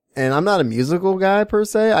 And I'm not a musical guy per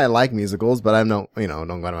se. I like musicals, but I'm don't go out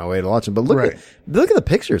of my way to watch them. But look at the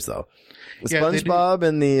pictures though. SpongeBob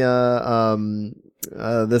and the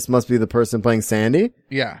this must be the person playing Sandy.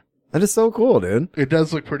 Yeah. That is so cool, dude. It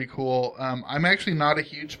does look pretty cool. I'm actually not a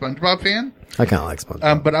huge SpongeBob fan. I kind of like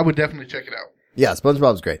SpongeBob. But I would definitely check it out. Yeah,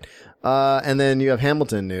 SpongeBob's great. And then you have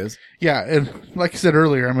Hamilton news. Yeah, and like I said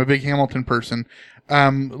earlier, I'm a big Hamilton person.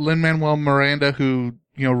 Lin-Manuel Miranda, who,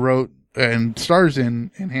 wrote and stars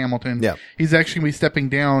in Hamilton, he's actually going to be stepping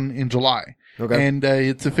down in July. Okay. And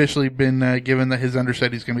it's officially been given that his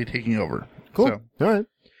understudy's going to be taking over. Cool. So.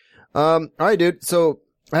 All right, dude. So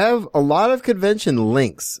I have a lot of convention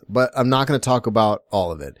links, but I'm not going to talk about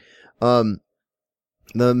all of it.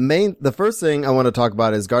 The first thing I want to talk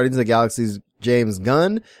about is Guardians of the Galaxy's James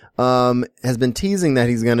Gunn, has been teasing that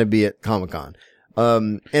he's going to be at Comic-Con.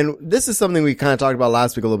 And this is something we kind of talked about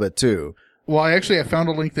last week a little bit too. Well, I found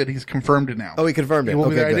a link that he's confirmed it now. Oh, he confirmed it.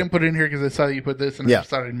 Okay, I didn't put it in here because I saw that you put this and I just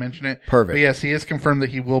thought I'd mention it. Perfect. But yes, he is confirmed that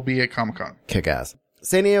he will be at Comic-Con. Kick ass.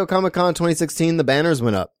 San Diego Comic-Con 2016, the banners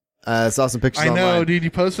went up. I saw some pictures online. I know, dude.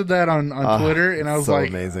 You posted that on Twitter, and I was like,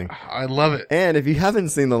 amazing. I love it. And if you haven't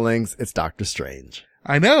seen the links, it's Doctor Strange.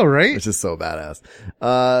 I know, right? Which is so badass.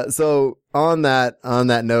 So on that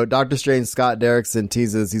note, Doctor Strange, Scott Derrickson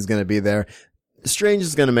teases he's going to be there. Strange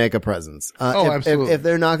is going to make a presence. Absolutely. If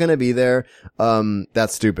they're not going to be there,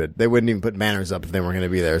 that's stupid. They wouldn't even put banners up if they weren't going to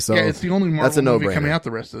be there. So yeah, it's the only Marvel movie no-brainer. coming out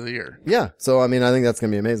the rest of the year. Yeah. So, I mean, I think that's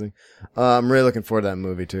going to be amazing. I'm really looking forward to that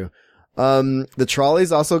movie too. The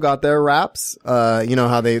trolleys also got their wraps. You know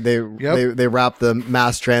how they wrap the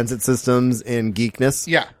mass transit systems in geekness.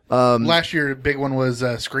 Yeah. Last year, the big one was,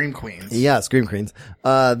 Scream Queens. Yeah, Scream Queens.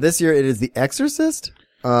 This year it is The Exorcist,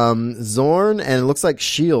 Zorn, and it looks like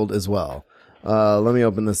S.H.I.E.L.D. as well. Let me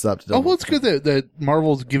open this up. Oh, well, it's good that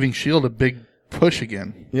Marvel's giving S.H.I.E.L.D. a big push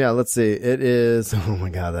again. Yeah, let's see. It is, oh my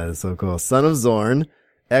god, that is so cool. Son of Zorn,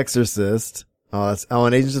 Exorcist.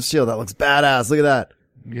 And Agents of S.H.I.E.L.D. That looks badass. Look at that.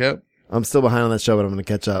 Yep. I'm still behind on that show, but I'm going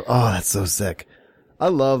to catch up. Oh, that's so sick. I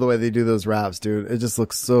love the way they do those wraps, dude. It just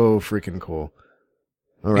looks so freaking cool.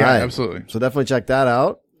 All right. Yeah, absolutely. So definitely check that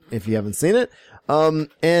out if you haven't seen it.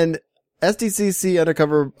 And SDCC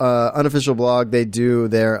Undercover, unofficial blog, they do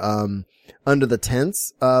their, Under the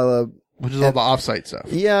Tents, which is all the offsite stuff.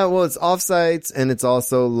 Yeah, well, it's offsites and it's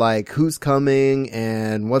also like who's coming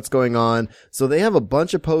and what's going on. So they have a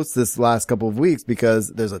bunch of posts this last couple of weeks because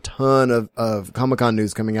there's a ton of Comic-Con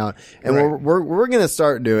news coming out. And Right. we're going to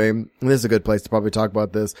start doing, and this is a good place to probably talk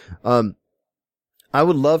about this. I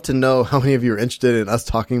would love to know how many of you are interested in us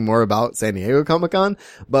talking more about San Diego Comic-Con,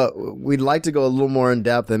 but we'd like to go a little more in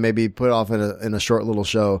depth and maybe put off in a short little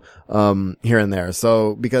show, here and there.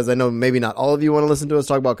 So, because I know maybe not all of you want to listen to us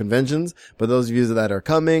talk about conventions, but those of you that are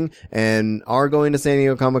coming and are going to San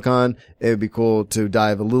Diego Comic-Con, it would be cool to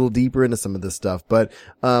dive a little deeper into some of this stuff. But,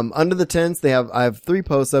 Under the Tents, I have 3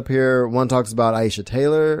 posts up here. One talks about Aisha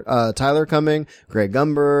Tyler coming, Greg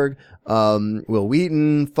Gumberg, Will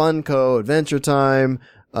Wheaton, Funko, Adventure Time,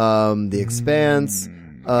 The Expanse,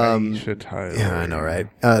 Aisha Tyler. Yeah, I know, right?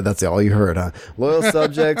 That's all you heard, huh? Loyal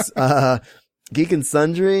Subjects, Geek and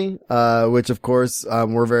Sundry, which of course,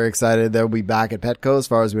 we're very excited. They'll be back at Petco as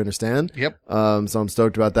far as we understand. Yep. So I'm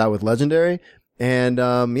stoked about that with Legendary. And,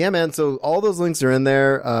 yeah, man. So all those links are in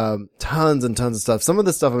there. Tons and tons of stuff. Some of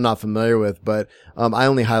the stuff I'm not familiar with, but, I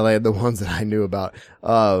only highlighted the ones that I knew about.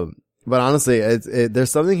 But honestly, there's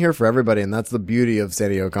something here for everybody, and that's the beauty of San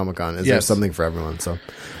Diego Comic-Con, is there's something for everyone. So,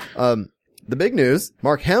 the big news,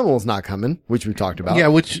 Mark Hamill's not coming, which we talked about. Yeah,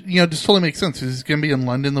 which, just totally makes sense. He's going to be in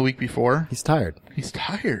London the week before. He's tired.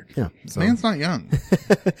 Yeah. So. Man's not young.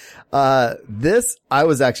 This, I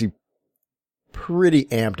was actually pretty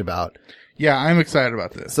amped about. Yeah, I'm excited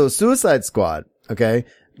about this. So Suicide Squad, okay,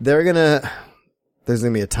 there's going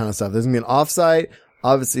to be a ton of stuff. There's going to be an offsite.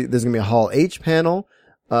 Obviously, there's going to be a Hall H panel.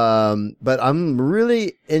 But I'm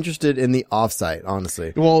really interested in the offsite,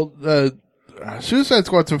 honestly. Well, Suicide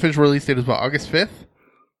Squad's official release date is what, August 5th?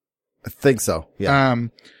 I think so. Yeah.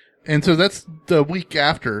 And so that's the week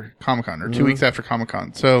after Comic-Con, or 2 weeks after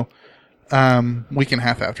Comic-Con. So, week and a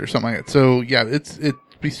half after, something like that. So, yeah, it'd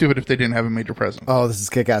be stupid if they didn't have a major presence. Oh, this is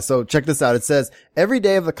kick-ass. So check this out. It says, every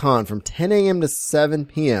day of the con from 10 a.m. to 7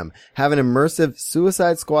 p.m. have an immersive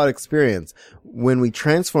Suicide Squad experience when we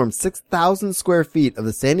transform 6,000 square feet of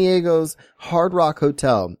the San Diego's Hard Rock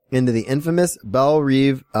Hotel into the infamous Belle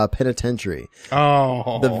Reve Penitentiary.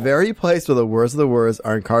 Oh. The very place where the worst of the worst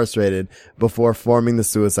are incarcerated before forming the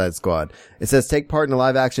Suicide Squad. It says, take part in a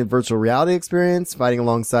live-action virtual reality experience, fighting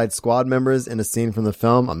alongside squad members in a scene from the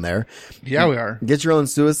film. I'm there. Yeah, we are. Get your own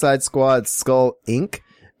Suicide Squad Skull ink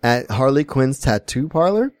at Harley Quinn's Tattoo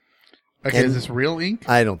Parlor. Okay, is this real ink?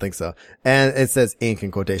 I don't think so. And it says ink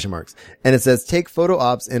in quotation marks. And it says, take photo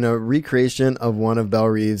ops in a recreation of one of Belle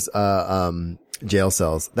Reve's, jail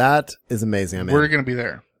cells. That is amazing. I mean, we're going to be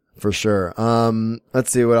there. For sure.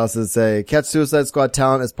 Let's see what else does it say. Catch Suicide Squad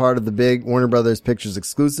talent as part of the big Warner Brothers Pictures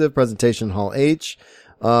exclusive presentation Hall H.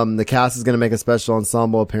 The cast is going to make a special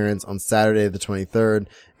ensemble appearance on Saturday the 23rd,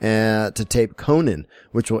 to tape Conan,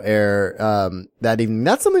 which will air, that evening.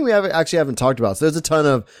 That's something we haven't talked about. So there's a ton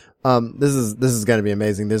of, this is going to be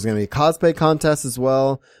amazing. There's going to be a cosplay contest as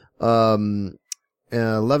well.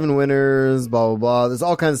 11 winners, blah, blah, blah. There's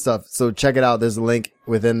all kinds of stuff. So check it out. There's a link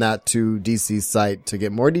within that to DC's site to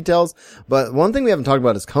get more details. But one thing we haven't talked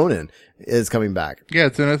about is Conan is coming back. Yeah,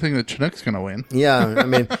 it's another thing that Chinook's going to win. Yeah, I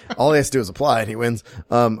mean, all he has to do is apply and he wins.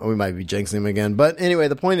 We might be jinxing him again. But anyway,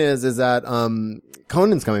 the point is that,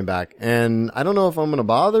 Conan's coming back, and I don't know if I'm going to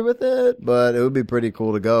bother with it, but it would be pretty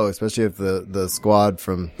cool to go, especially if the squad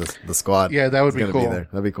from the squad. Yeah, that would be cool.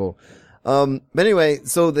 That'd be cool. But anyway,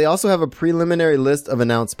 so they also have a preliminary list of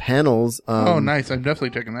announced panels. Oh, nice. I'm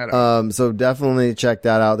definitely checking that out. So definitely check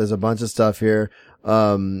that out. There's a bunch of stuff here.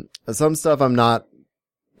 Some stuff I'm not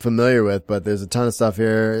familiar with, but there's a ton of stuff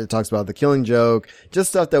here. It talks about the Killing Joke, just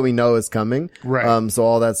stuff that we know is coming. Right. So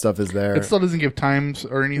all that stuff is there. It still doesn't give times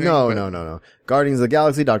or anything. No. Guardians of the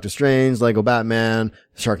Galaxy, Doctor Strange, Lego Batman,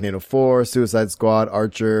 Sharknado 4, Suicide Squad,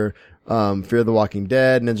 Archer, Fear the Walking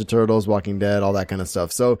Dead, Ninja Turtles, Walking Dead, all that kind of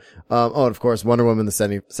stuff. So, and of course, Wonder Woman, the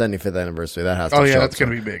 75th anniversary. That has to show. Oh yeah, that's going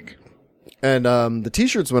to be big. And, the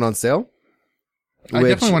t-shirts went on sale. I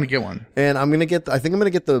definitely want to get one. And I think I'm going to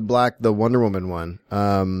get the Wonder Woman one.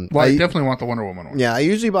 I definitely want the Wonder Woman one. Yeah, I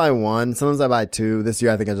usually buy one. Sometimes I buy two. This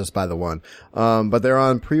year I think I just buy the one. But they're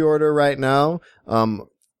on pre-order right now.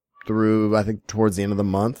 through, I think, towards the end of the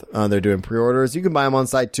month. They're doing pre-orders. You can buy them on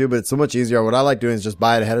site too, but it's so much easier. What I like doing is just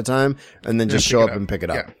buy it ahead of time and then just show up and pick it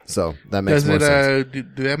up. Yeah. So that makes more sense. Do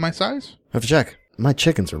they have my size? I have to check. My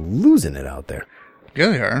chickens are losing it out there. Yeah,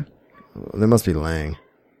 they are. They must be laying.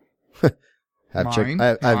 I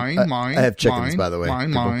have chickens, by the way.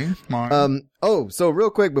 Mine. So real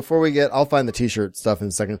quick before we I'll find the t-shirt stuff in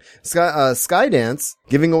a second. Skydance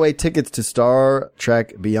giving away tickets to Star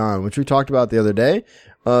Trek Beyond, which we talked about the other day.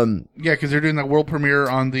 Yeah, because they're doing that world premiere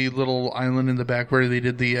on the little island in the back where they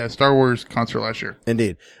did the Star Wars concert last year.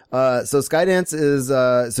 Indeed. So Skydance is,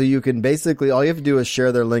 so you can basically, all you have to do is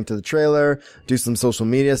share their link to the trailer, do some social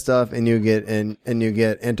media stuff, and you get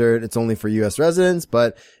entered. It's only for U.S. residents,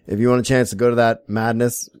 but if you want a chance to go to that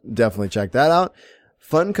madness, definitely check that out.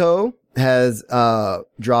 Funko has,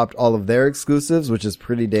 dropped all of their exclusives, which is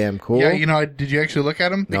pretty damn cool. Yeah, did you actually look at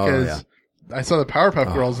them? Because I saw the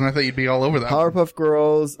Powerpuff Girls and I thought you'd be all over that. Powerpuff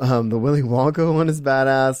Girls, the Willy Wonka one is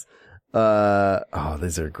badass.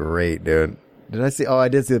 These are great, dude. Did I see? Oh, I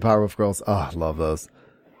did see the Powerpuff Girls. Oh, I love those.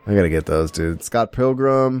 I gotta get those, dude. Scott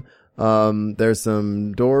Pilgrim. There's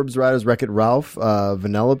some Dorbs riders. Wreck-It Ralph.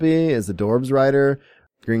 Vanellope is the Dorbs rider.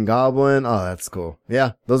 Green Goblin. Oh, that's cool.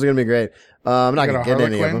 Yeah, those are gonna be great. I'm not gonna get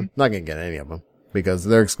any of them. Not gonna get any of them because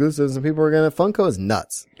they're exclusives and people are gonna. Funko is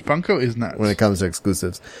nuts. Funko is nuts when it comes to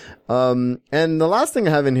exclusives. And the last thing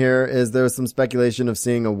I have in here is there was some speculation of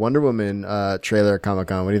seeing a Wonder Woman trailer at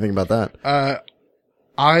Comic-Con. What do you think about that?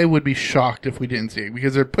 I would be shocked if we didn't see it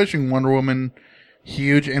because they're pushing Wonder Woman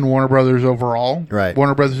huge and Warner Brothers overall. Right.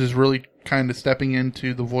 Warner Brothers is really kind of stepping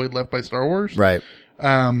into the void left by Star Wars. Right.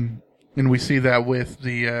 And we see that with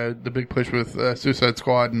the big push with Suicide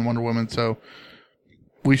Squad and Wonder Woman. So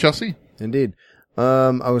we shall see. Indeed.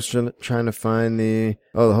 I was trying to find the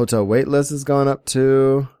hotel wait list has gone up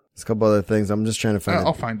too. There's a couple other things. I'm just trying to find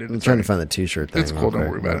I'll find it. I'm trying to find the t-shirt thing. It's cool. Don't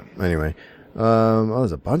worry about it. Anyway.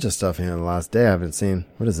 There's a bunch of stuff here in the last day I haven't seen.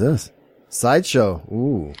 What is this? Sideshow.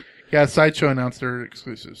 Ooh. Yeah, Sideshow announced their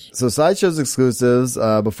exclusives. So Sideshow's exclusives,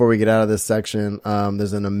 before we get out of this section,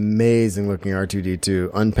 there's an amazing looking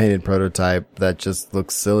R2-D2 unpainted prototype that just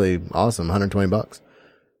looks silly. Awesome. $120.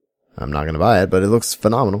 I'm not going to buy it, but it looks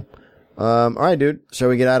phenomenal. All right, dude. Shall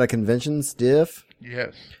we get out of convention stiff?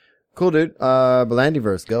 Yes. Cool, dude.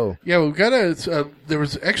 Berlantiverse, go. Yeah, we've got there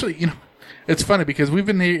was actually, it's funny because we've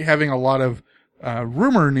been having a lot of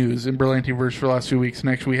rumor news in Berlantiverse for the last few weeks.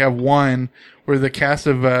 Next, we have one where the cast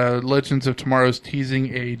of Legends of Tomorrow is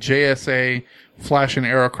teasing a JSA Flash and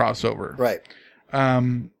Arrow crossover. Right.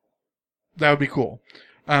 That would be cool.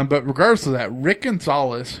 But regardless of that, Rick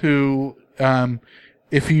Gonzalez, who,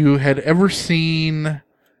 if you had ever seen,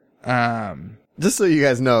 just so you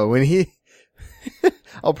guys know, when he,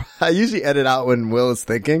 I usually edit out when Will is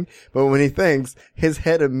thinking, but when he thinks, his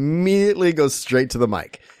head immediately goes straight to the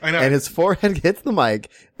mic. I know. And his forehead hits the mic,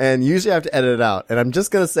 and usually I have to edit it out. And I'm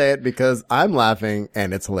just gonna say it because I'm laughing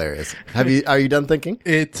and it's hilarious. Are you done thinking?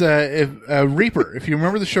 It's, Reaper. If you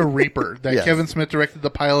remember the show Reaper, that Yes. Kevin Smith directed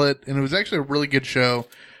the pilot, and it was actually a really good show.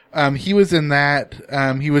 He was in that.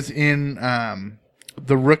 He was in,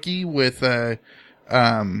 The Rookie with,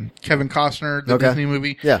 Kevin Costner, the Disney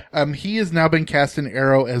movie. Yeah. He has now been cast in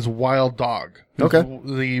Arrow as Wild Dog. Okay.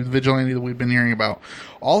 The vigilante that we've been hearing about.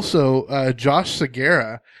 Also, Josh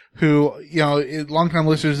Segura, who, longtime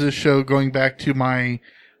listeners to this show, going back to my,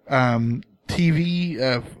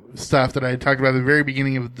 TV, stuff that I had talked about at the very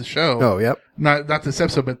beginning of the show. Oh, yep. Not this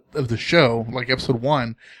episode, but of the show, like episode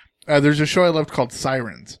 1. There's a show I loved called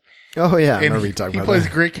Sirens. Oh, yeah. I And remember you talking he about plays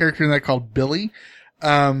that. a great character in that called Billy.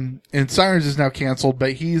 And Sirens is now canceled,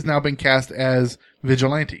 but he's now been cast as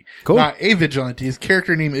Vigilante. Cool. Not a Vigilante. His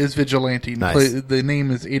character name is Vigilante. Nice. The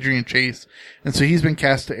name is Adrian Chase. And so he's been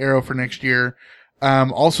cast to Arrow for next year.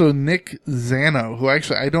 Also Nick Zano, who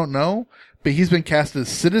actually I don't know, but he's been cast as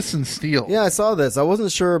Citizen Steel. Yeah, I saw this. I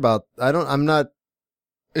wasn't sure about, I'm not.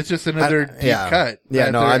 It's just another deep cut. Yeah,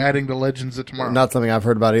 that no, they're I'm adding to Legends of Tomorrow. Not something I've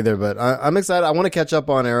heard about either, but I'm excited. I want to catch up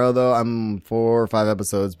on Arrow though. I'm 4 or 5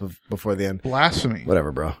 episodes before the end. Blasphemy.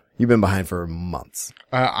 Whatever, bro. You've been behind for months.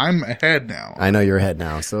 I'm ahead now. I know you're ahead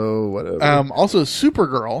now, so whatever. Also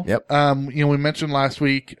Supergirl. Yep. We mentioned last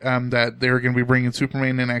week, that they were going to be bringing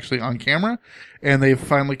Superman in actually on camera, and they've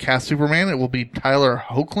finally cast Superman. It will be Tyler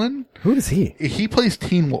Hoechlin. Who is he? He plays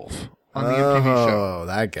Teen Wolf on the MTV show. Oh,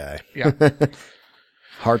 that guy. Yeah.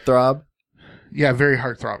 Heartthrob? Yeah, very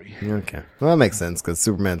heartthrobby. Okay. Well, that makes sense because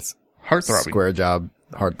Superman's Heartthrobbing. square job,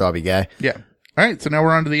 heartthrobby guy. Yeah. All right. So now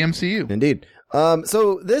we're on to the MCU. Indeed.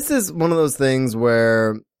 So this is one of those things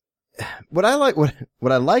where what I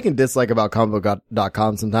like and dislike about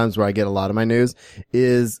comicbook.com sometimes where I get a lot of my news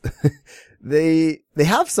is they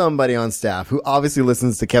have somebody on staff who obviously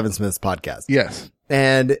listens to Kevin Smith's podcast. Yes.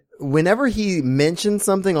 And whenever he mentions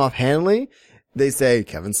something offhandedly, they say,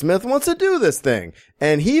 Kevin Smith wants to do this thing.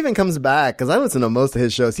 And he even comes back, because I listen to most of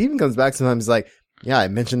his shows, he even comes back sometimes like, yeah, I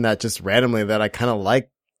mentioned that just randomly that I kind of like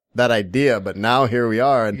that idea, but now here we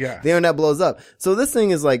are, and the internet blows up. So this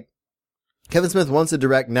thing is like, Kevin Smith wants to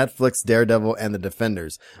direct Netflix, Daredevil, and The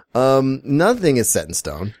Defenders. Nothing is set in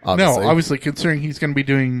stone, obviously. No, obviously, considering he's going to be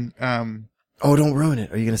doing, Oh, don't ruin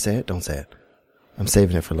it. Are you going to say it? Don't say it. I'm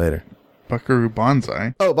saving it for later. Buckaroo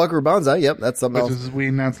Banzai. Oh, Buckaroo Banzai. Yep, that's something which else. Is we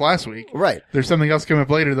announced last week. Right. There's something else coming up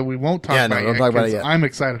later that we won't talk about don't talk about it yet. I'm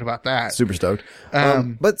excited about that. Super stoked.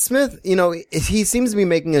 But Smith, he seems to be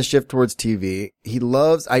making a shift towards TV. He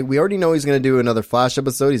loves, we already know he's going to do another Flash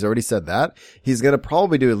episode. He's already said that. He's going to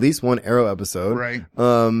probably do at least one Arrow episode. Right.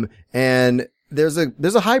 And there's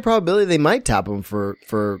a high probability they might tap him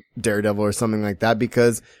for Daredevil or something like that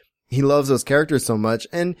because he loves those characters so much.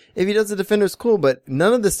 And if he does the Defenders, cool, but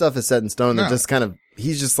none of this stuff is set in stone. No. They're just kind of,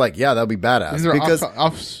 he's just like, yeah, that'll be badass. These are because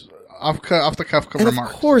off the cuff and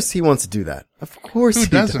remarks. Of course he wants to do that. Of course Who he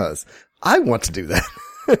doesn't? does. I want to do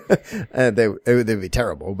that. And they'd be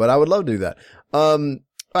terrible, but I would love to do that. All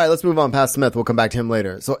right, let's move on past Smith. We'll come back to him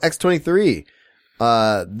later. So X-23.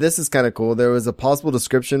 This is kind of cool. There was a possible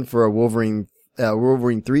description for a Wolverine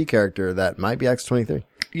 3 character that might be X-23.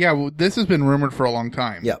 Yeah, well, this has been rumored for a long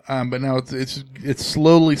time. Yeah. But now it's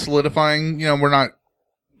slowly solidifying. We're not,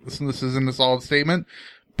 this isn't a solid statement,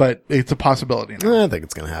 but it's a possibility now. I think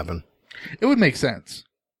it's going to happen. It would make sense.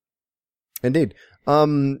 Indeed.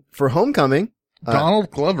 For Homecoming. Donald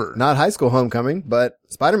Glover. Not High School Homecoming, but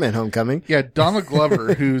Spider-Man Homecoming. Yeah, Donald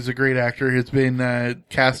Glover, who's a great actor, has been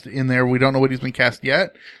cast in there. We don't know what he's been cast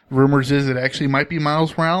yet. Rumors is it actually might be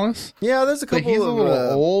Miles Morales. Yeah, there's a couple. But he's a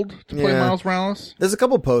little old to play yeah. Miles Morales. There's a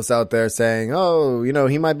couple posts out there saying, oh,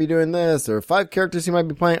 he might be doing this, or 5 characters he might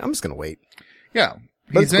be playing. I'm just going to wait. Yeah,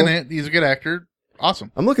 But he's in it. He's a good actor.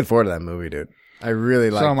 Awesome. I'm looking forward to that movie, dude. I really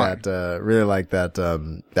like that. Really like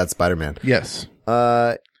that Spider-Man. Yes.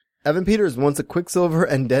 Evan Peters wants a Quicksilver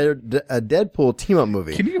and a Deadpool team-up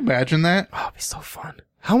movie. Can you imagine that? Oh, it'd be so fun.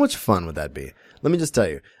 How much fun would that be? Let me just tell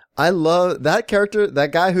you. I love that character.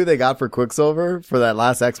 That guy who they got for Quicksilver for that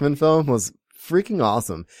last X-Men film was freaking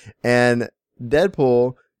awesome. And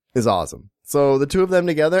Deadpool is awesome. So the two of them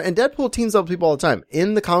together, and Deadpool teams up with people all the time.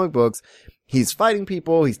 In the comic books, he's fighting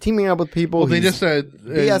people. He's teaming up with people. Well, they just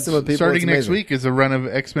BSing with people. starting next week is a run of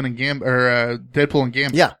X-Men and Deadpool and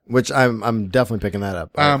Gambit. Yeah, which I'm definitely picking that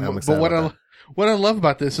up. I'm excited but what I love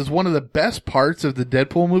about this is one of the best parts of the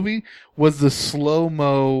Deadpool movie was the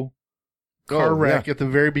slow-mo car wreck at the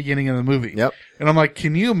very beginning of the movie. Yep. And I'm like,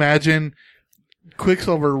 can you imagine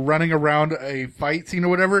Quicksilver running around a fight scene or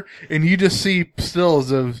whatever, and you just see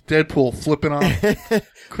stills of Deadpool flipping off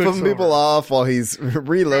flipping people off while he's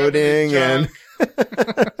reloading and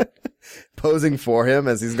posing for him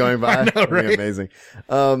as he's going by. I know, right? Amazing.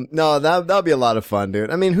 No, that'll be a lot of fun,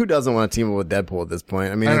 dude. I mean, who doesn't want to team up with Deadpool at this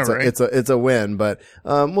point? I mean, it's a win, but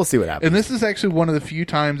we'll see what happens. And this is actually one of the few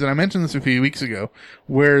times, and I mentioned this a few weeks ago,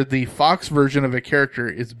 where the Fox version of a character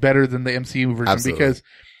is better than the MCU version. Absolutely. Because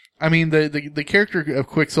I mean, the character of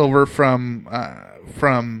Quicksilver from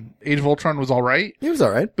Age of Ultron was all right. He was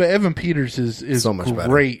all right. But Evan Peters is so much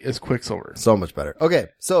great better. as Quicksilver. So much better. Okay,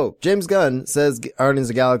 so James Gunn says Guardians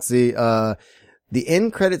of the Galaxy, the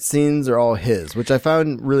end credit scenes are all his, which I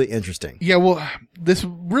found really interesting. Yeah, well, this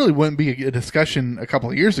really wouldn't be a discussion a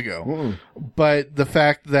couple of years ago. But the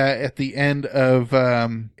fact that at the end of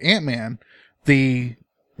Ant-Man, the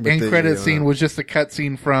end credit scene was just a cut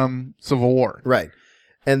scene from Civil War. Right.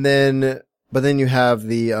 And then, but then you have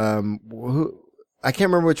the, I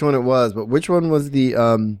can't remember which one it was, but which one was the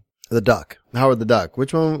Duck? Howard the Duck.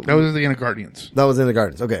 Which one? That was the end of Guardians. That was in the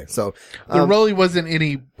Guardians. Okay. So, there really wasn't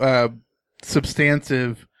any,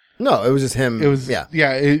 substantive. No, it was just him. It was, yeah.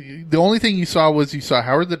 The only thing you saw was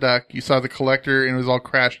Howard the Duck, you saw the Collector, and it was all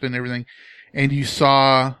crashed and everything. And you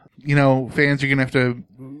saw, fans are going to have to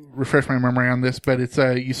refresh my memory on this, but it's,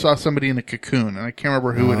 you saw somebody in a cocoon, and I can't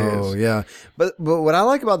remember who it is. Oh, yeah. But what I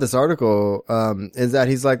like about this article, is that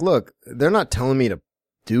he's like, look, they're not telling me to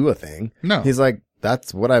do a thing. No. He's like,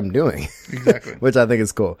 that's what I'm doing. Exactly. Which I think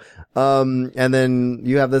is cool. And then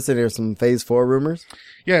you have this in here, some phase 4 rumors.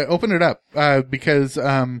 Yeah, open it up, because,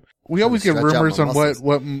 we always get rumors on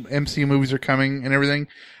what MCU movies are coming and everything.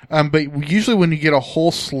 But usually when you get a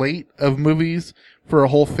whole slate of movies for a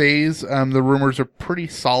whole phase, the rumors are pretty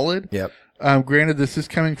solid. Yep. Granted, this is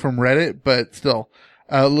coming from Reddit, but still,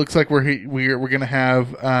 it looks like we're going to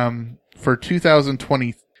have, for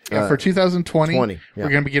 2020, we're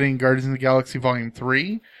going to be getting Guardians of the Galaxy Volume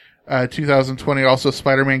 3. 2020, also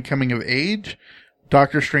Spider-Man Coming of Age,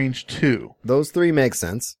 Doctor Strange 2. Those three make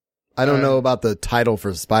sense. I don't know about the title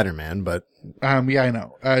for Spider-Man, but... yeah, I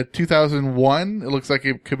know. 2001, it looks like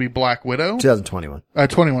it could be Black Widow. 2021.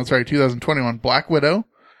 2021, Black Widow.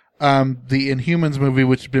 The Inhumans movie,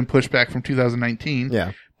 which has been pushed back from 2019.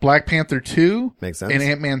 Yeah. Black Panther 2. Makes sense. And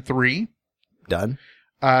Ant-Man 3. Done.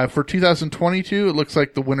 For 2022, it looks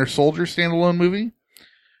like the Winter Soldier standalone movie.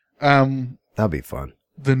 That'll be fun.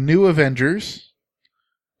 The New Avengers,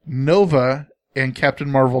 Nova, and Captain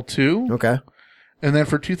Marvel 2. Okay. And then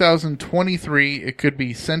for 2023, it could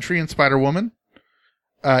be Sentry and Spider-Woman,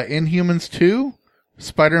 Inhumans 2,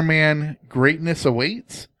 Spider-Man Greatness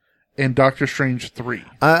Awaits, and Doctor Strange 3.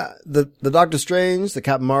 The Doctor Strange, the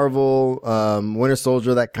Captain Marvel, Winter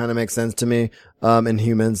Soldier, that kind of makes sense to me.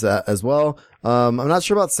 Inhumans as well. I'm not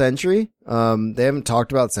sure about Sentry. They haven't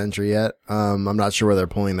talked about Sentry yet. I'm not sure where they're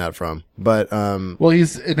pulling that from, but, well,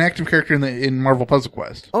 he's an active character in Marvel Puzzle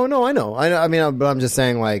Quest. Oh, no, I know. I mean, but I'm just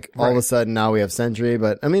saying, like, all of a sudden now we have Sentry,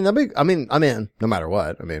 but I mean, I'm in no matter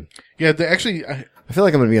what. I mean, yeah, actually, I feel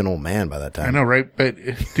like I'm going to be an old man by that time. I know, right? But,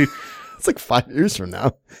 dude, it's like 5 years from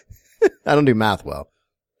now. I don't do math well.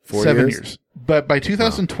 7 years. But by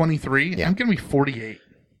 2023, I'm going to be 48.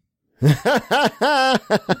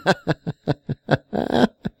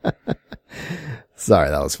 Sorry,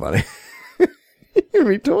 that was funny. You're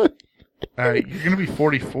going to be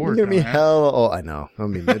 44. You're going to be hell. Oh, I know.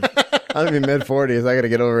 I'm going to be mid 40s. I got to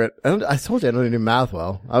get over it. I told you I don't do math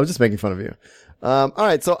well. I was just making fun of you. All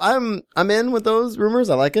right. So I'm in with those rumors.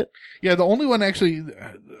 I like it. Yeah. The only one actually,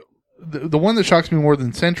 the one that shocks me more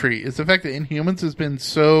than Sentry is the fact that Inhumans has been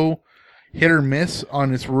so hit or miss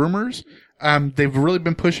on its rumors. They've really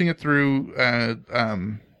been pushing it through,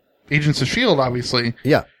 Agents of S.H.I.E.L.D., obviously.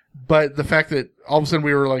 Yeah. But the fact that all of a sudden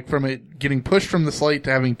we were like from it getting pushed from the slate to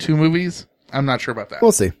having 2 movies, I'm not sure about that.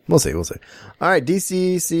 We'll see. All right.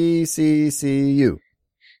 DCCCCU.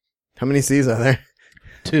 How many C's are there?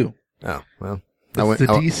 2. Oh, well. It's the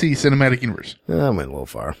DC Cinematic Universe. I went a little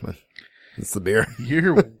far, but it's the beer.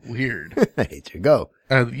 You're weird. I hate you. Go.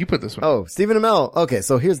 You put this one. Oh, Stephen Amell. Okay,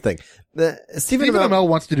 so here's the thing. Stephen Amell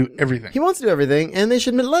wants to do everything. He wants to do everything, and they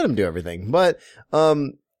should let him do everything. But,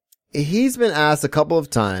 he's been asked a couple of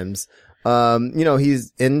times,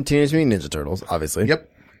 he's in Teenage Mutant Ninja Turtles, obviously. Yep.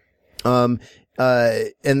 And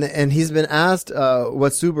he's been asked,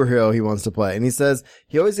 what superhero he wants to play. And he says,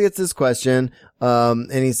 he always gets this question,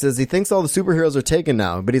 and he says he thinks all the superheroes are taken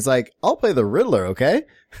now, but he's like, I'll play the Riddler, okay?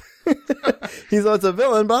 He's it's a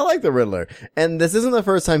villain, but I like the Riddler. And this isn't the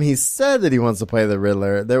first time he said that he wants to play the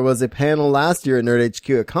Riddler. There was a panel last year at Nerd HQ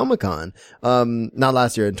at Comic-Con, not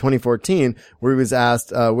last year, in 2014, where he was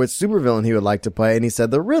asked, which supervillain he would like to play, and he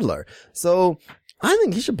said the Riddler. So, I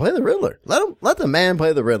think he should play the Riddler. Let the man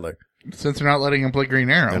play the Riddler. Since they're not letting him play Green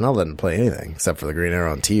Arrow. They're not letting him play anything except for the Green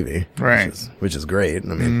Arrow on TV. Right. Which is great. I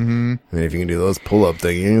mean, if you can do those pull-up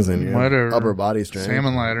thingies and your upper body strength.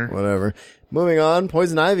 Salmon ladder. Whatever. Moving on,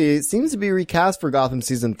 Poison Ivy seems to be recast for Gotham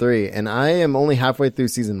Season 3, and I am only halfway through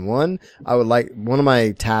Season 1. One of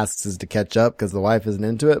my tasks is to catch up because the wife isn't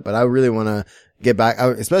into it, but I really want to get back,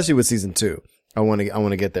 especially with Season 2. I want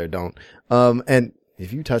to get there, don't. And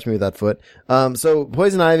if you touch me with that foot. So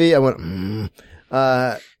Poison Ivy, I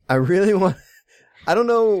really want, I don't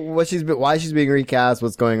know why she's being recast,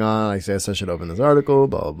 what's going on. I guess I should open this article,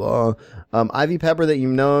 blah, blah, blah. Ivy Pepper that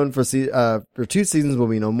you've known for 2 seasons will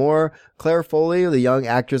be no more. Claire Foley, the young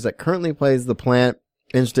actress that currently plays the plant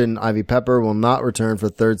interested in Ivy Pepper, will not return for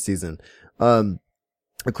 3rd season.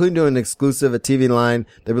 Including doing an exclusive at TV Line,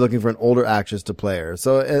 they were looking for an older actress to play her.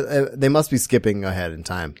 So they must be skipping ahead in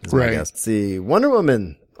time, is my guess. Let's see, Wonder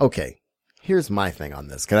Woman. Okay. Here's my thing on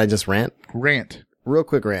this. Can I just rant? Rant. Real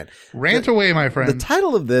quick rant. Rant away, my friend. The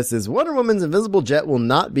title of this is Wonder Woman's Invisible Jet will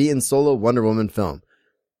not be in solo Wonder Woman film.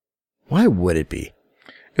 Why would it be?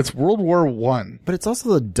 It's World War I. But it's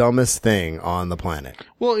also the dumbest thing on the planet.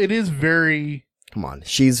 Well, it is very... Come on.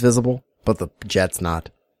 She's visible, but the jet's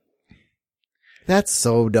not. That's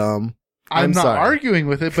so dumb. I'm not arguing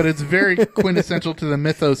with it, but it's very quintessential to the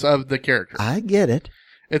mythos of the character. I get it.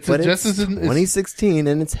 It's 2016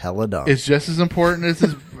 and it's hella dumb. It's just as important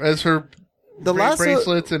as her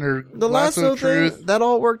bracelets and her lasso of truth. Thing, that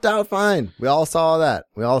all worked out fine. We all saw that.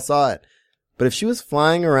 We all saw it. But if she was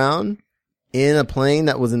flying around in a plane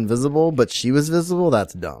that was invisible, but she was visible,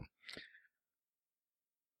 that's dumb.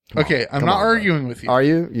 Okay, I'm not arguing with you. Are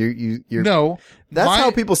you? You're no. That's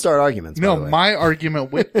how people start arguments. No, by the way. My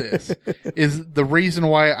argument with this is the reason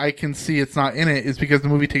why I can see it's not in it is because the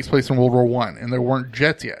movie takes place in World War I and there weren't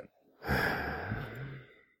jets yet.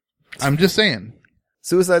 I'm just saying.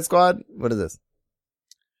 Suicide Squad? What is this?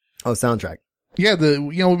 Oh, soundtrack. Yeah,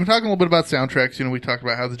 we've been talking a little bit about soundtracks. We talked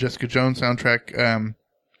about how the Jessica Jones soundtrack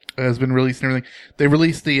has been released and everything. They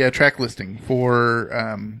released the track listing for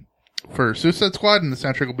Suicide Squad, and the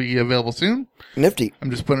soundtrack will be available soon. Nifty.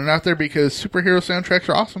 I'm just putting it out there because superhero soundtracks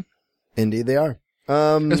are awesome. Indeed, they are.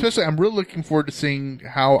 Especially, I'm really looking forward to seeing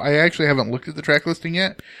how. I actually haven't looked at the track listing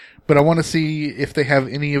yet, but I want to see if they have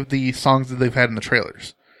any of the songs that they've had in the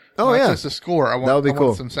trailers. Oh, Not just a score. That would be cool.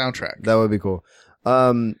 Want some soundtrack. That would be cool.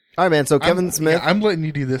 All right, man. So Kevin Smith. Yeah, I'm letting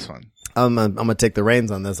you do this one. I'm gonna take the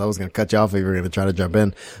reins on this. I was gonna cut you off if you were gonna try to jump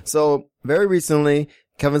in. So very recently,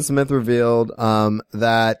 Kevin Smith revealed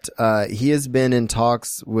that he has been in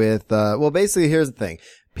talks with. Basically, here's the thing: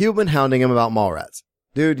 people have been hounding him about Mallrats.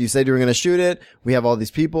 Dude, you said you were gonna shoot it. We have all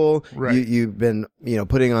these people. Right. You've been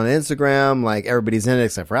putting on Instagram like everybody's in it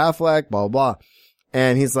except for Affleck. Blah blah blah.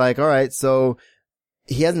 And he's like, all right, so.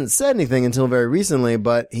 He hasn't said anything until very recently,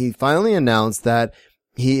 but he finally announced that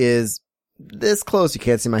he is this close. You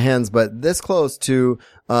can't see my hands, but this close to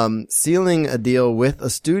sealing a deal with a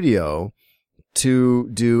studio to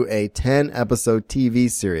do a 10-episode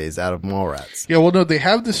TV series out of Mallrats. Yeah, well, no, they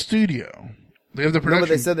have the studio. They have the production. No, but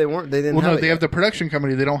they said they weren't. They didn't. Well, have no, it they yet. have the production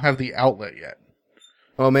company. They don't have the outlet yet.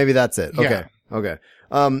 Oh, maybe that's it. Yeah. Okay.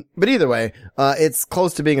 But either way, it's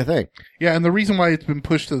close to being a thing. Yeah, and the reason why it's been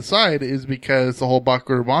pushed to the side is because the whole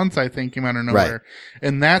Bakura Bonsai thing came out of nowhere. Right.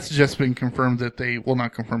 And that's just been confirmed that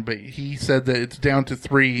not confirmed, but he said that it's down to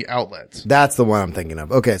 3 outlets. That's the one I'm thinking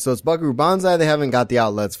of. Okay, so it's Buckaroo Banzai they haven't got the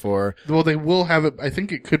outlets for. Well, they will have it. I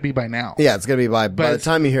think it could be by now. Yeah, it's going to be by the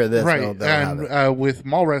time you hear this. Right. They'll have it. With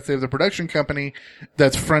Mallrats, they have the production company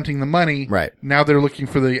that's fronting the money. Right. Now they're looking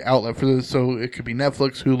for the outlet for this, so it could be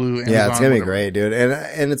Netflix, Hulu, Amazon. Yeah, it's going to be whatever. great, dude.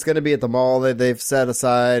 And it's going to be at the mall that they've set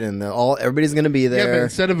aside, and everybody's going to be there. Yeah, but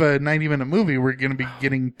instead of a 90-minute movie, we're going to be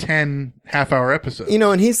getting 10 half-hour episodes.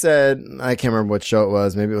 And he said, I can't remember what show it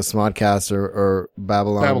was. Maybe it was Smodcast or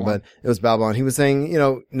Babylon, but it was Babylon. He was saying,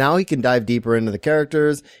 now he can dive deeper into the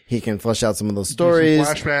characters. He can flesh out some of those stories.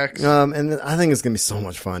 Some flashbacks. And I think it's going to be so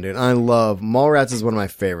much fun, dude. I love Mallrats is one of my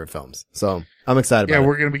favorite films. So I'm excited about it. Yeah,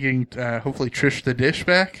 we're going to be getting, hopefully Trish the Dish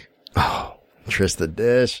back. Oh, Trish the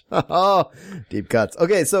Dish. Oh, deep cuts.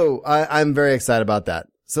 Okay. So I'm very excited about that.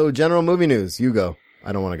 So general movie news, you go.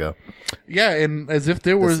 I don't want to go. Yeah, and as if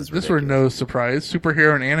this were no surprise,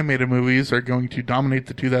 superhero and animated movies are going to dominate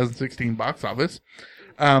the 2016 box office.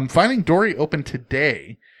 Finding Dory opened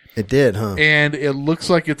today. It did, huh? And it looks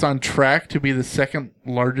like it's on track to be the second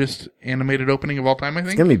largest animated opening of all time, I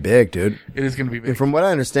think. It's going to be big, dude. It is going to be big. And from what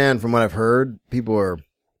I understand, from what I've heard, people are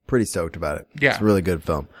pretty stoked about it. Yeah. It's a really good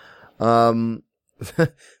film.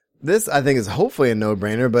 This, I think, is hopefully a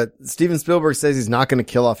no-brainer, but Steven Spielberg says he's not going to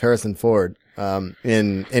kill off Harrison Ford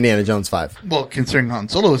in Indiana Jones 5. Well, considering Han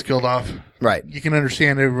Solo was killed off. Right. You can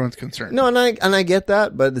understand everyone's concern. No, and I get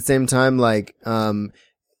that, but at the same time, like,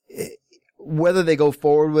 whether they go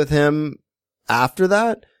forward with him after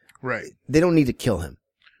that, right? They don't need to kill him.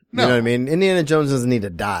 No. You know what I mean? Indiana Jones doesn't need to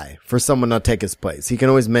die for someone to take his place. He can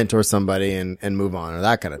always mentor somebody and move on or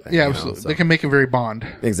that kind of thing. Yeah, absolutely. So. They can make a very Bond.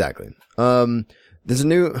 Exactly. There's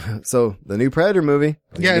the new Predator movie.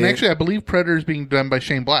 Yeah, and actually I believe Predator is being done by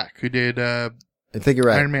Shane Black, who did, I think you're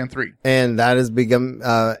right. Iron Man 3. And that has begun,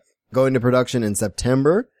 going to production in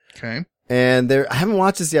September. Okay. And I haven't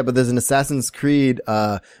watched this yet, but there's an Assassin's Creed,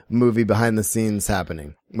 movie behind the scenes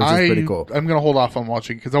happening, which is pretty cool. I'm going to hold off on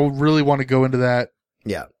watching because I really want to go into that.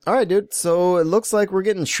 Yeah. All right, dude. So it looks like we're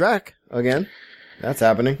getting Shrek again. That's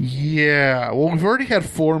happening. Yeah. Well, we've already had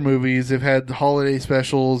 4 movies. They've had holiday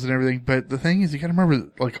specials and everything. But the thing is, you got to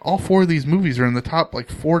remember, like, all 4 of these movies are in the top,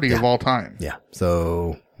 40 of all time. Yeah.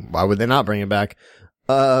 So why would they not bring it back?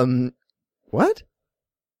 What?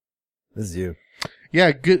 This is you.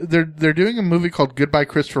 Yeah. They're doing a movie called Goodbye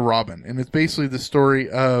Christopher Robin. And it's basically the story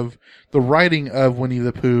of the writing of Winnie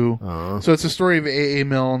the Pooh. So it's the story of A.A.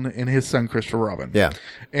 Milne and his son, Christopher Robin. Yeah.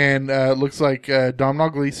 And it looks like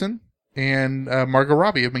Domhnall Gleeson and Margot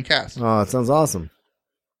Robbie have been cast. Oh, it sounds awesome.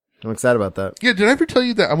 I'm excited about that. Yeah, did I ever tell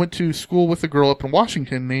you that I went to school with a girl up in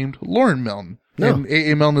Washington named Lauren Milne? No. And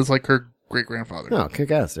A.A. Milne is like her great-grandfather. Oh,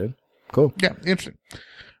 kick ass, dude. Cool. Yeah, interesting.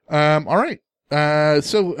 All right.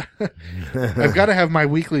 So I've got to have my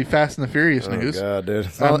weekly Fast and the Furious news. Oh, God, dude.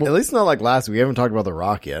 At least not like last week. We haven't talked about The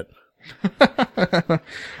Rock yet.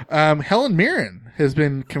 Helen Mirren has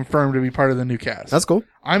been confirmed to be part of the new cast. That's cool.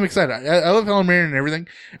 I'm excited. I love Helen Mirren and everything.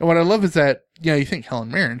 And what I love is that, you think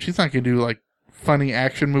Helen Mirren, she's not going to do like funny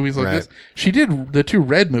action movies like this. She did the 2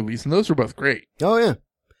 Red movies and those were both great. Oh, yeah.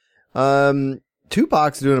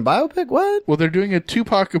 Tupac's doing a biopic? What? Well, they're doing a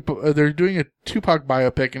Tupac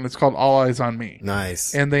biopic and it's called All Eyes on Me.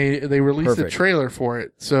 Nice. And they released a trailer for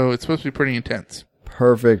it. So it's supposed to be pretty intense.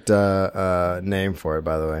 perfect name for it,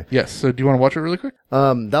 by the way. Yes. So do you want to watch it really quick?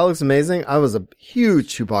 That looks amazing. I was a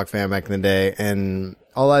huge Tupac fan back in the day, and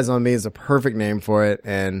All Eyes on Me is a perfect name for it,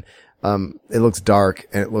 and it looks dark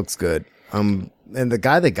and it looks good. And the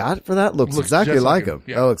guy they got for that looks exactly like him.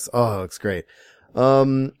 Yeah. It looks great. All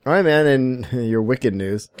right, man. And your Wicked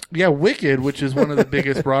news. Yeah, Wicked, which is one of the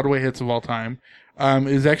biggest Broadway hits of all time,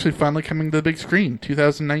 is actually finally coming to the big screen,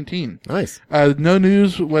 2019. Nice. No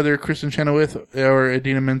news whether Kristen Chenoweth or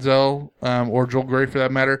Idina Menzel, or Joel Grey for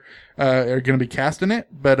that matter, are going to be cast in it,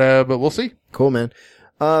 but we'll see. Cool, man.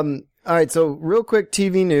 All right. So real quick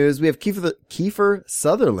TV news. We have Kiefer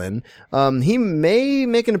Sutherland. He may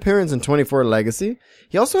make an appearance in 24 Legacy.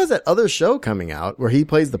 He also has that other show coming out where he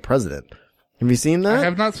plays the president. Have you seen that? I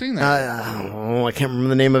have not seen that. I can't remember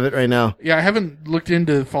the name of it right now. Yeah, I haven't looked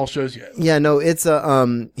into fall shows yet. Yeah, no, it's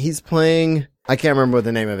he's playing, I can't remember what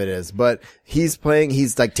the name of it is, but he's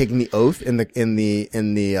like taking the oath in the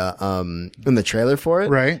trailer for it.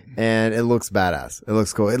 Right. And it looks badass. It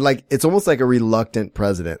looks cool. It's almost like a reluctant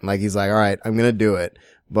president. Like he's like, all right, I'm going to do it,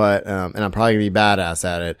 but, and I'm probably gonna be badass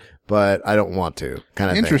at it, but I don't want to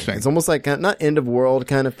kind of Interesting. thing. It's almost like not end of world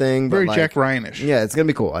kind of thing, but Very like, Jack Ryan-ish. Yeah, it's going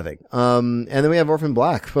to be cool, I think. And then we have Orphan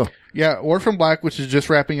Black. Oh. Yeah, Orphan Black, which is just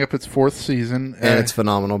wrapping up its 4th season. And it's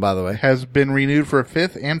phenomenal, by the way. Has been renewed for a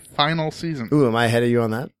 5th and final season. Ooh, am I ahead of you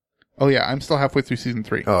on that? Oh yeah, I'm still halfway through season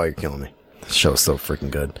 3. Oh, you're killing me. The show's so freaking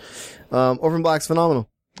good. Orphan Black's phanomenal.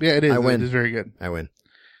 Yeah, it is. I win. It is very good. I win.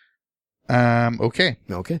 Okay.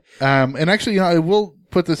 Okay. And actually, I will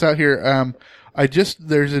put this out here.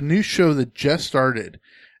 There's a new show that just started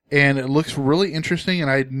and it looks really interesting and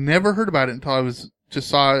I'd never heard about it until I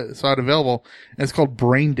saw it available, and it's called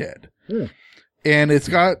Brain Dead. And it's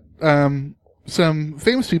got, some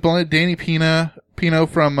famous people in it. Danny Pino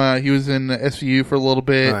from, he was in SVU for a little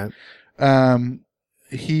bit. Right.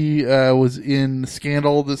 He, was in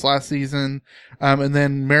Scandal this last season. And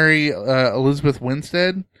then Mary, Elizabeth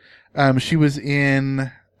Winstead, she was in,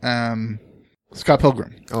 Scott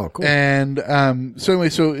Pilgrim. Oh, cool. And, so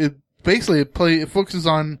it focuses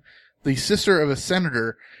on the sister of a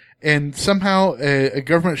senator, and somehow a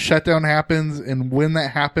government shutdown happens, and when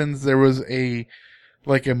that happens, there was a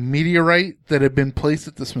meteorite that had been placed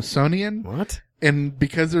at the Smithsonian. What? And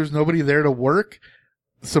because there's nobody there to work,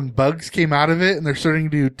 some bugs came out of it, and they're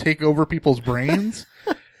starting to take over people's brains.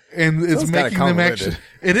 And it's making them actually,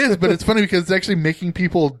 it is, but it's funny because it's actually making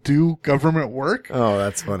people do government work. Oh,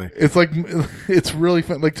 that's funny. It's like, it's really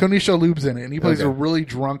fun. Like Tony Shalhoub's in it and he plays a really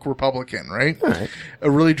drunk Republican, right? All right.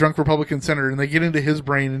 A really drunk Republican senator, and they get into his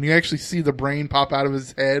brain and you actually see the brain pop out of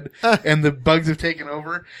his head and the bugs have taken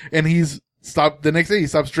over, and the next day he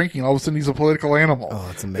stops drinking. All of a sudden he's a political animal. Oh,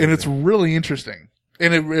 that's amazing. And it's really interesting.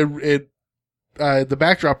 And the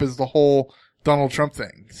backdrop is the whole Donald Trump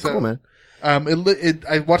thing. So, cool, man. I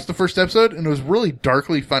watched the first episode and it was really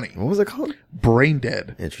darkly funny. What was it called? Brain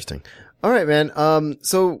Dead. Interesting. All right, man.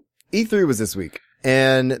 So E3 was this week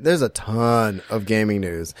and there's a ton of gaming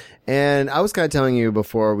news. And I was kind of telling you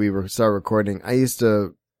before we started recording, I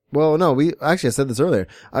said this earlier.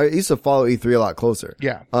 I used to follow E3 a lot closer.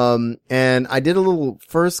 Yeah. And I did a little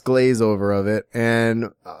first glaze over of it, and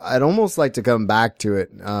I'd almost like to come back to it,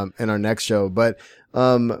 in our next show. But,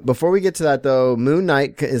 before we get to that though, Moon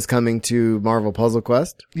Knight is coming to Marvel Puzzle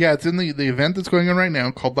Quest. Yeah, it's in the event that's going on right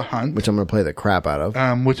now called The Hunt. Which I'm going to play the crap out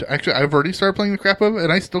of. Which actually I've already started playing the crap of it,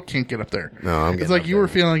 and I still can't get up there. No, I'm getting It's like up you there. were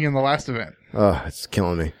feeling in the last event. Oh, it's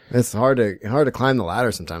killing me. It's hard to climb the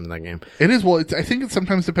ladder sometimes in that game. It is. Well, I think it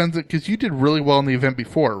sometimes depends because you did really well in the event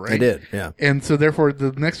before, right? I did, yeah. And so therefore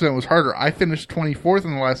the next event was harder. I finished 24th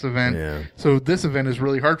in the last event. Yeah. So this event is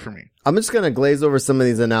really hard for me. I'm just going to glaze over some of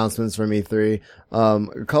these announcements from E3.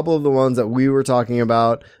 A couple of the ones that we were talking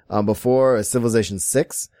about, before is Civilization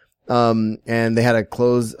 6. And they had a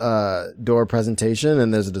closed, door presentation,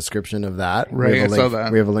 and there's a description of that. Right, I saw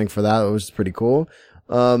that. We have a link for that, which is pretty cool.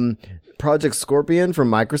 Project Scorpion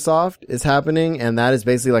from Microsoft is happening, and that is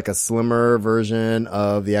basically like a slimmer version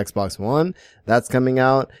of the Xbox One. That's coming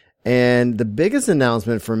out. And the biggest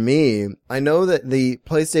announcement for me, I know that the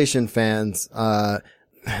PlayStation fans, let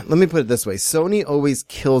me put it this way. Sony always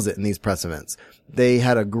kills it in these press events. They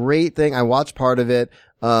had a great thing. I watched part of it.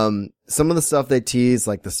 Some of the stuff they teased,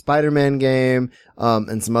 like the Spider-Man game,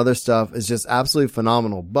 and some other stuff is just absolutely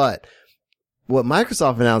phenomenal. But what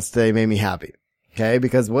Microsoft announced today made me happy. Okay.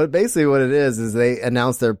 Because what it is they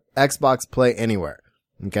announced their Xbox Play Anywhere.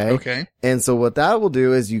 Okay. Okay. And so what that will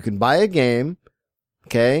do is you can buy a game.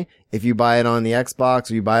 Okay. If you buy it on the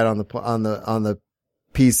Xbox or you buy it on the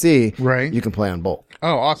PC, right, you can play on both.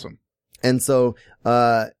 Oh, awesome. And so,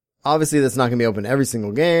 obviously that's not going to be open to every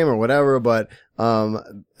single game or whatever, but,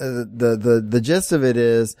 the gist of it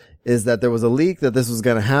is that there was a leak that this was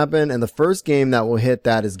going to happen. And the first game that will hit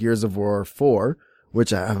that is Gears of War 4,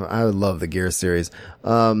 which I love the Gears series.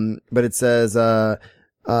 But it says,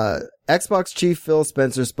 Xbox chief Phil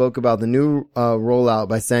Spencer spoke about the new rollout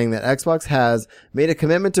by saying that Xbox has made a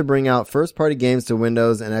commitment to bring out first-party games to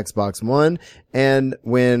Windows and Xbox One. And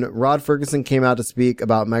when Rod Ferguson came out to speak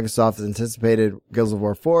about Microsoft's anticipated Gears of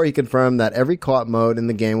War 4, he confirmed that every co-op mode in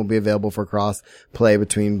the game will be available for cross-play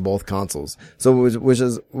between both consoles. So, which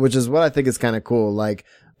is what I think is kind of cool. Like,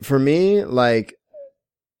 for me, like,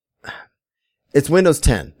 it's Windows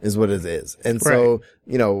 10 is what it is. And so,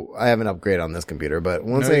 you know, I have an upgrade on this compuper, but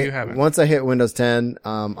once I hit Windows 10,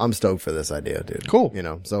 I'm stoked for this idea, dude. Cool. You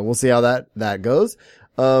know, so we'll see how that goes.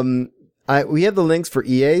 We have the links for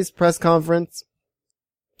EA's press conference,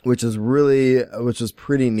 which is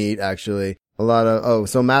pretty neat, actually. A lot of,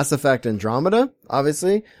 so Mass Effect Andromeda,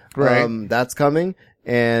 obviously. Right. That's coming.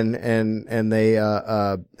 And they,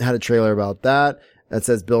 had a trailer about that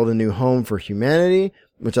says build a new home for humanity,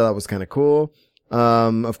 which I thought was kind of cool.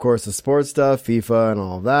 Of course, the sports stuff, FIFA and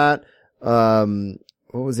all of that.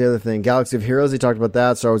 What was the other thing? Galaxy of Heroes, he talked about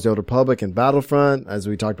that. Star Wars: The Old Republic and Battlefront, as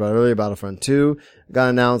we talked about earlier, Battlefront 2 got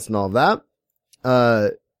announced and all of that.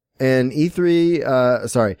 And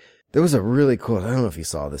E3, there was a really cool, I don't know if you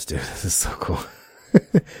saw this, dude. This is so cool.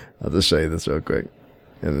 I'll just show you this real quick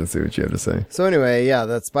and then see what you have to say. So anyway, yeah,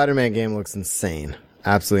 that Spider-Man game looks insane.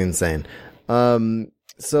 Absolutely insane.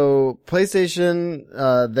 So PlayStation,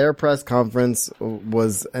 their press conference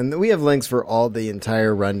was, and we have links for all the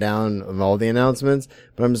entire rundown of all the announcements,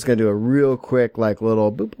 but I'm just going to do a real quick, like,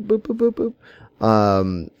 little boop, boop, boop, boop, boop,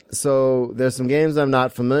 boop. So there's some games I'm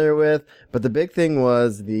not familiar with, but the big thing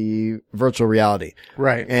was the virtual reality.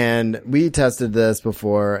 Right. And we tested this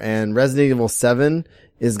before, and Resident Evil 7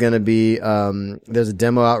 is going to be, there's a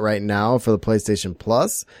demo out right now for the PlayStation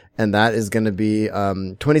Plus, and that is going to be,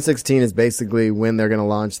 2016 is basically when they're going to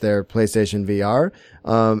launch their PlayStation VR,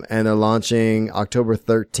 and they're launching October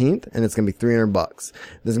 13th, and it's going to be $300.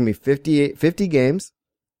 There's going to be 50 games.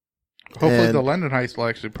 Hopefully the London heist will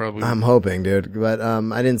actually probably. I'm hoping, dude. But,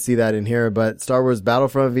 I didn't see that in here, but Star Wars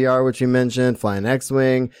Battlefront VR, which you mentioned, Flying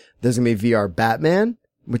X-Wing. There's going to be VR Batman,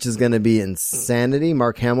 which is going to be insanity.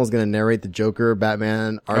 Mark Hamill's going to narrate the Joker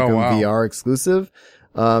Batman Arkham VR exclusive.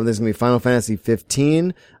 There's going to be Final Fantasy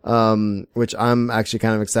 15, which I'm actually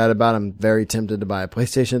kind of excited about. I'm very tempted to buy a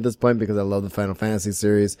PlayStation at this point because I love the Final Fantasy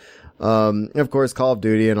series. And of course, Call of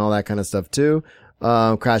Duty and all that kind of stuff too.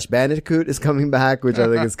 Crash Bandicoot is coming back, which I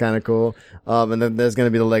think is kind of cool. And then there's going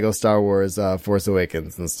to be the Lego Star Wars, Force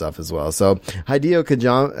Awakens and stuff as well. So Hideo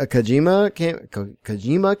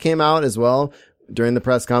Kojima came out as well during the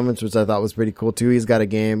press conference, which I thought was pretty cool too. He's got a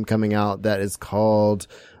game coming out that is called,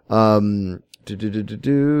 Norman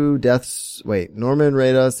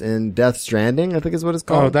Reedus in Death Stranding, I think is what it's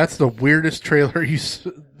called. Oh, that's the weirdest trailer you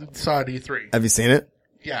saw at E3. Have you seen it?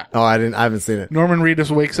 Yeah. Oh, I haven't seen it. Norman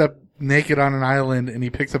Reedus wakes up naked on an island and he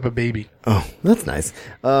picks up a baby. Oh, that's nice.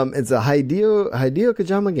 It's a Hideo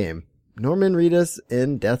Kojima game. Norman Reedus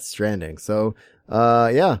in Death Stranding. So,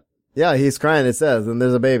 yeah, he's crying, it says, and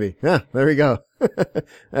there's a baby. Yeah, there we go.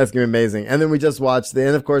 That's gonna be amazing. And then we just watched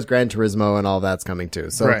and of course, Gran Turismo and all that's coming too.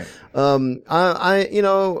 So, right.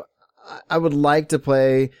 I would like to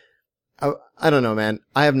play, I don't know, man.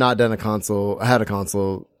 I have not done I had a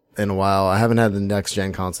console in a while. I haven't had the next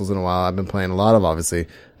gen consoles in a while. I've been playing a lot of, obviously,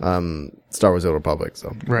 Star Wars: The Old Republic.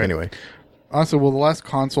 So, right. Anyway. Also, the last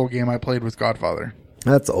console game I played was Godfather.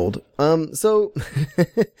 That's old. So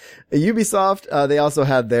Ubisoft, they also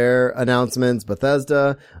had their announcements.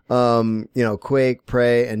 Bethesda, Quake,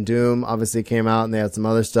 Prey, and Doom obviously came out, and they had some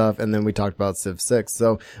other stuff. And then we talked about Civ 6.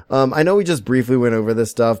 So, I know we just briefly went over this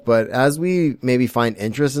stuff, but as we maybe find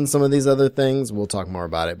interest in some of these other things, we'll talk more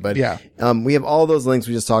about it. But yeah, we have all those links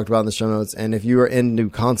we just talked about in the show notes. And if you are into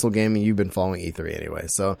console gaming, you've been following E3 anyway.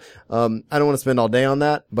 So, I don't want to spend all day on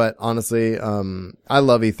that, but honestly, I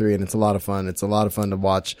love E3 and it's a lot of fun. It's a lot of fun to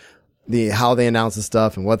watch how they announce the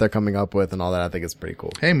stuff and what they're coming up with and all that. I think it's pretty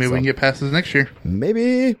cool. Hey, maybe we can get past this next year.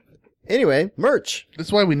 Maybe. Anyway, merch. This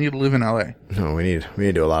is why we need to live in LA. No, we need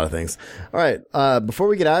to do a lot of things. All right. Before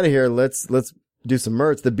we get out of here, let's do some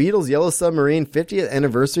merch. The Beatles Yellow Submarine 50th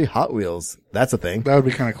anniversary Hot Wheels. That's a thing. That would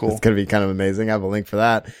be kind of cool. It's going to be kind of amazing. I have a link for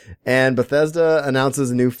that. And Bethesda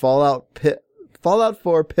announces a new Fallout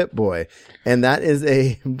 4 Pip-Boy, and that is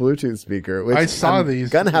a Bluetooth speaker, which I saw I'm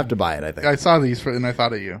gonna have to buy it, I think. I saw these and I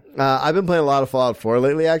thought of you. I've been playing a lot of Fallout 4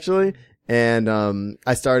 lately, actually, and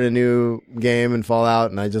I started a new game in Fallout,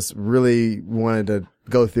 and I just really wanted to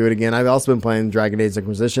go through it again. I've also been playing Dragon Age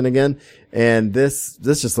Inquisition again, and this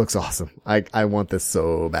just looks awesome. I want this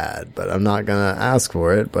so bad, but I'm not gonna ask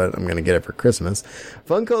for it, but I'm gonna get it for Christmas.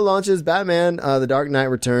 Funko launches Batman, The Dark Knight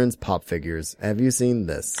Returns pop figures. Have you seen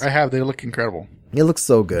this? I have. They look incredible. It looks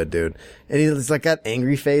so good, dude. And he's like got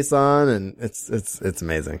angry face on, and it's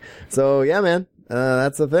amazing. So yeah, man,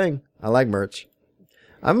 that's the thing. I like merch.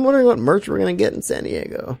 I'm wondering what merch we're gonna get in San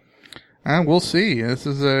Diego. We'll see. This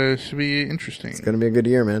is should be interesting. It's gonna be a good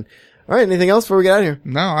year, man. All right, anything else before we get out of here?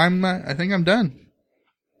 No, I think I'm done.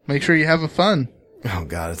 Make sure you have a fun. Oh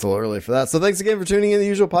God, it's a little early for that. So thanks again for tuning in to The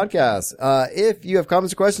Usual Podcast. If you have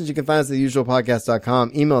comments or questions, you can find us at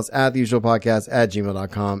theusualpodcast.com. Email us at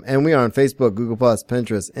theusualpodcast@gmail.com. And we are on Facebook, Google+,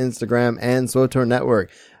 Pinterest, Instagram, and SWTOR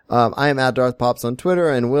Network. I am at Darth Pops on Twitter,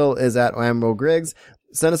 and Will is at Amro Griggs.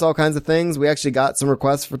 Send us all kinds of things. We actually got some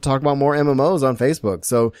requests for talk about more MMOs on Facebook.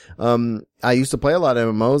 So, I used to play a lot of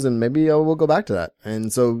MMOs, and maybe we'll go back to that.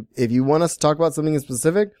 And so if you want us to talk about something in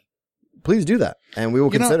specific, please do that, and we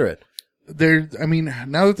will consider it.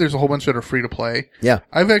 Now that there's a whole bunch that are free to play, yeah,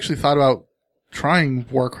 I've actually thought about trying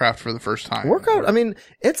Warcraft for the first time. Warcraft,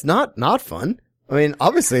 it's not fun.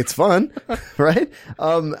 Obviously it's fun, right?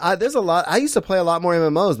 There's a lot. I used to play a lot more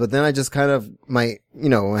MMOs, but then I just kind of I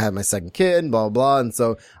had my second kid, blah, blah, blah. And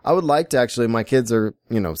so I would like to actually, my kids are,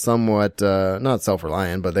 somewhat, not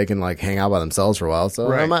self-reliant, but they can like hang out by themselves for a while. So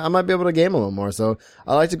right. I might be able to game a little more. So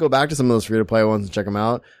I like to go back to some of those free to play ones and check them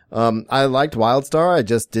out. I liked WildStar. I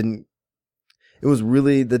just didn't. It was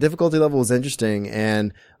really, the difficulty level was interesting,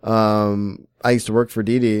 and I used to work for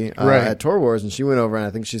Dee Dee at Tor Wars, and she went over, and I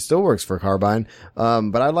think she still works for Carbine.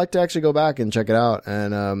 But I'd like to actually go back and check it out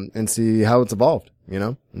and see how it's evolved,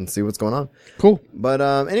 and see what's going on. Cool. But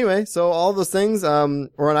anyway, so all those things, we're on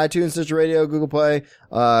iTunes, Stitcher Radio, Google Play.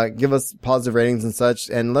 Give us positive ratings and such,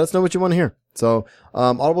 and let us know what you want to hear. So,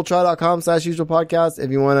 audibletrial.com/usual podcast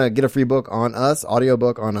if you want to get a free book on us,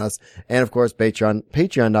 audiobook on us, and of course, patreon.com/the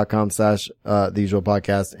usual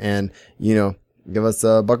podcast. And, give us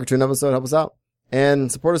 $1 or $2 an episode, help us out.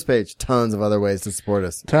 And support us page, tons of other ways to support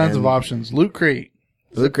us. Tons of options. Loot Crate,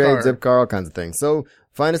 Zipcar, all kinds of things. So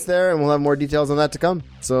find us there, and we'll have more details on that to come.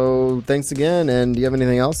 So thanks again. And do you have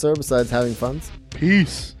anything else, sir, besides having fun?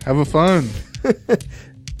 Peace. Have a fun.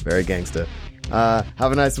 Very gangsta.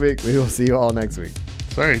 Have a nice week. We will see you all next week.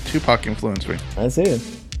 Sorry, Tupac influenced me. I see it.